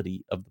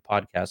discoverability of the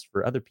podcast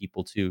for other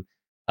people to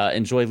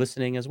enjoy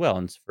listening as well,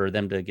 and for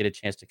them to get a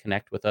chance to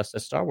connect with us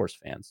as Star Wars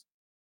fans.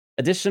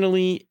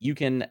 Additionally, you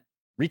can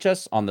reach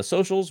us on the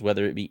socials,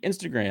 whether it be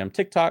Instagram,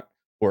 TikTok,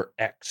 or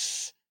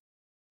X,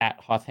 at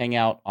Hoth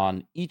Hangout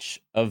on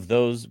each of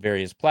those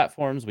various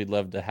platforms. We'd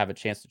love to have a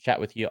chance to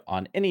chat with you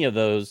on any of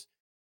those.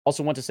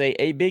 Also want to say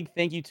a big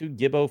thank you to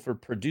Gibbo for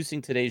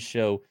producing today's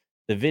show,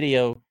 the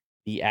video,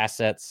 the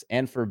assets,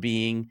 and for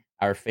being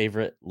our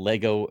favorite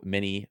Lego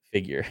mini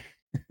figure.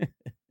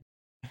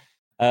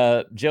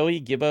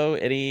 Joey,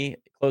 Gibbo, any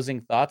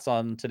closing thoughts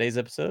on today's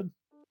episode?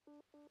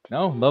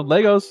 No, love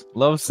Legos,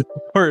 love Star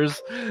Wars.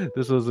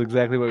 This was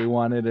exactly what we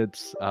wanted.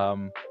 It's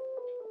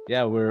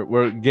yeah,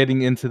 we're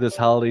getting into this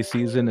holiday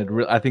season.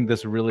 I think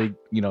this really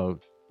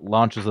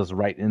launches us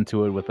right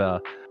into it with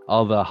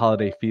all the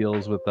holiday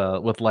feels with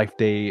Life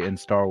Day and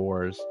Star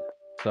Wars.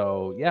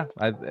 So yeah,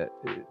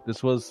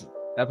 this was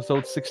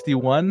episode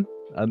 61.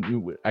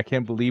 I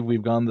can't believe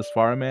we've gone this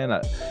far, man.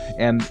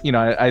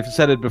 I've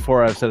said it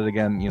before. I've said it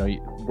again.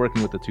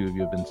 Working with the two of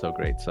you have been so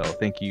great. So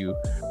thank you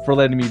for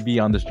letting me be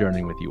on this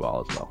journey with you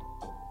all as well.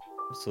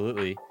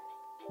 Absolutely.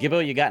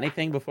 Gibbo, you got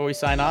anything before we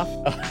sign off?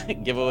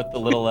 Gibbo with the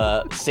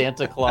little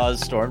Santa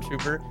Claus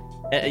stormtrooper.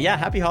 Yeah,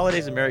 happy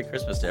holidays and Merry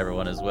Christmas to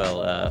everyone as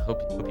well.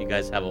 Hope you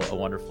guys have a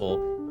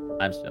wonderful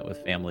time spent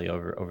with family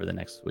over the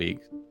next week.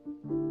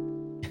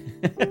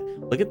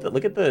 Look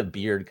at the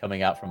beard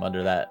coming out from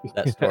under that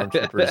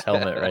stormtrooper's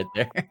helmet right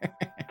there.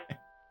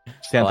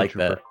 Santa I like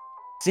Trooper. that.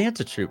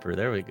 Santa Trooper.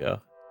 There we go.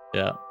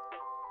 Yeah.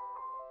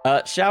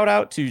 Shout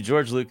out to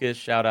George Lucas.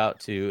 Shout out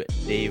to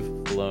Dave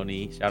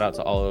Filoni. Shout out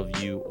to all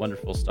of you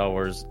wonderful Star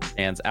Wars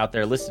fans out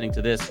there listening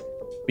to this.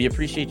 We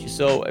appreciate you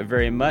so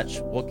very much.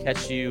 We'll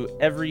catch you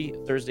every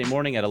Thursday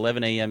morning at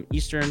 11 a.m.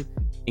 Eastern,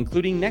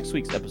 including next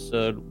week's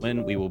episode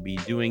when we will be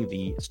doing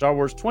the Star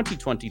Wars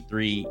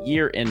 2023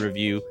 year in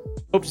review.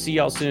 Hope to see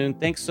y'all soon.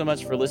 Thanks so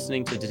much for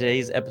listening to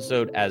today's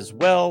episode as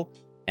well.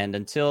 And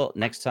until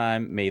next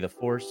time, may the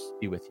Force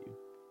be with you.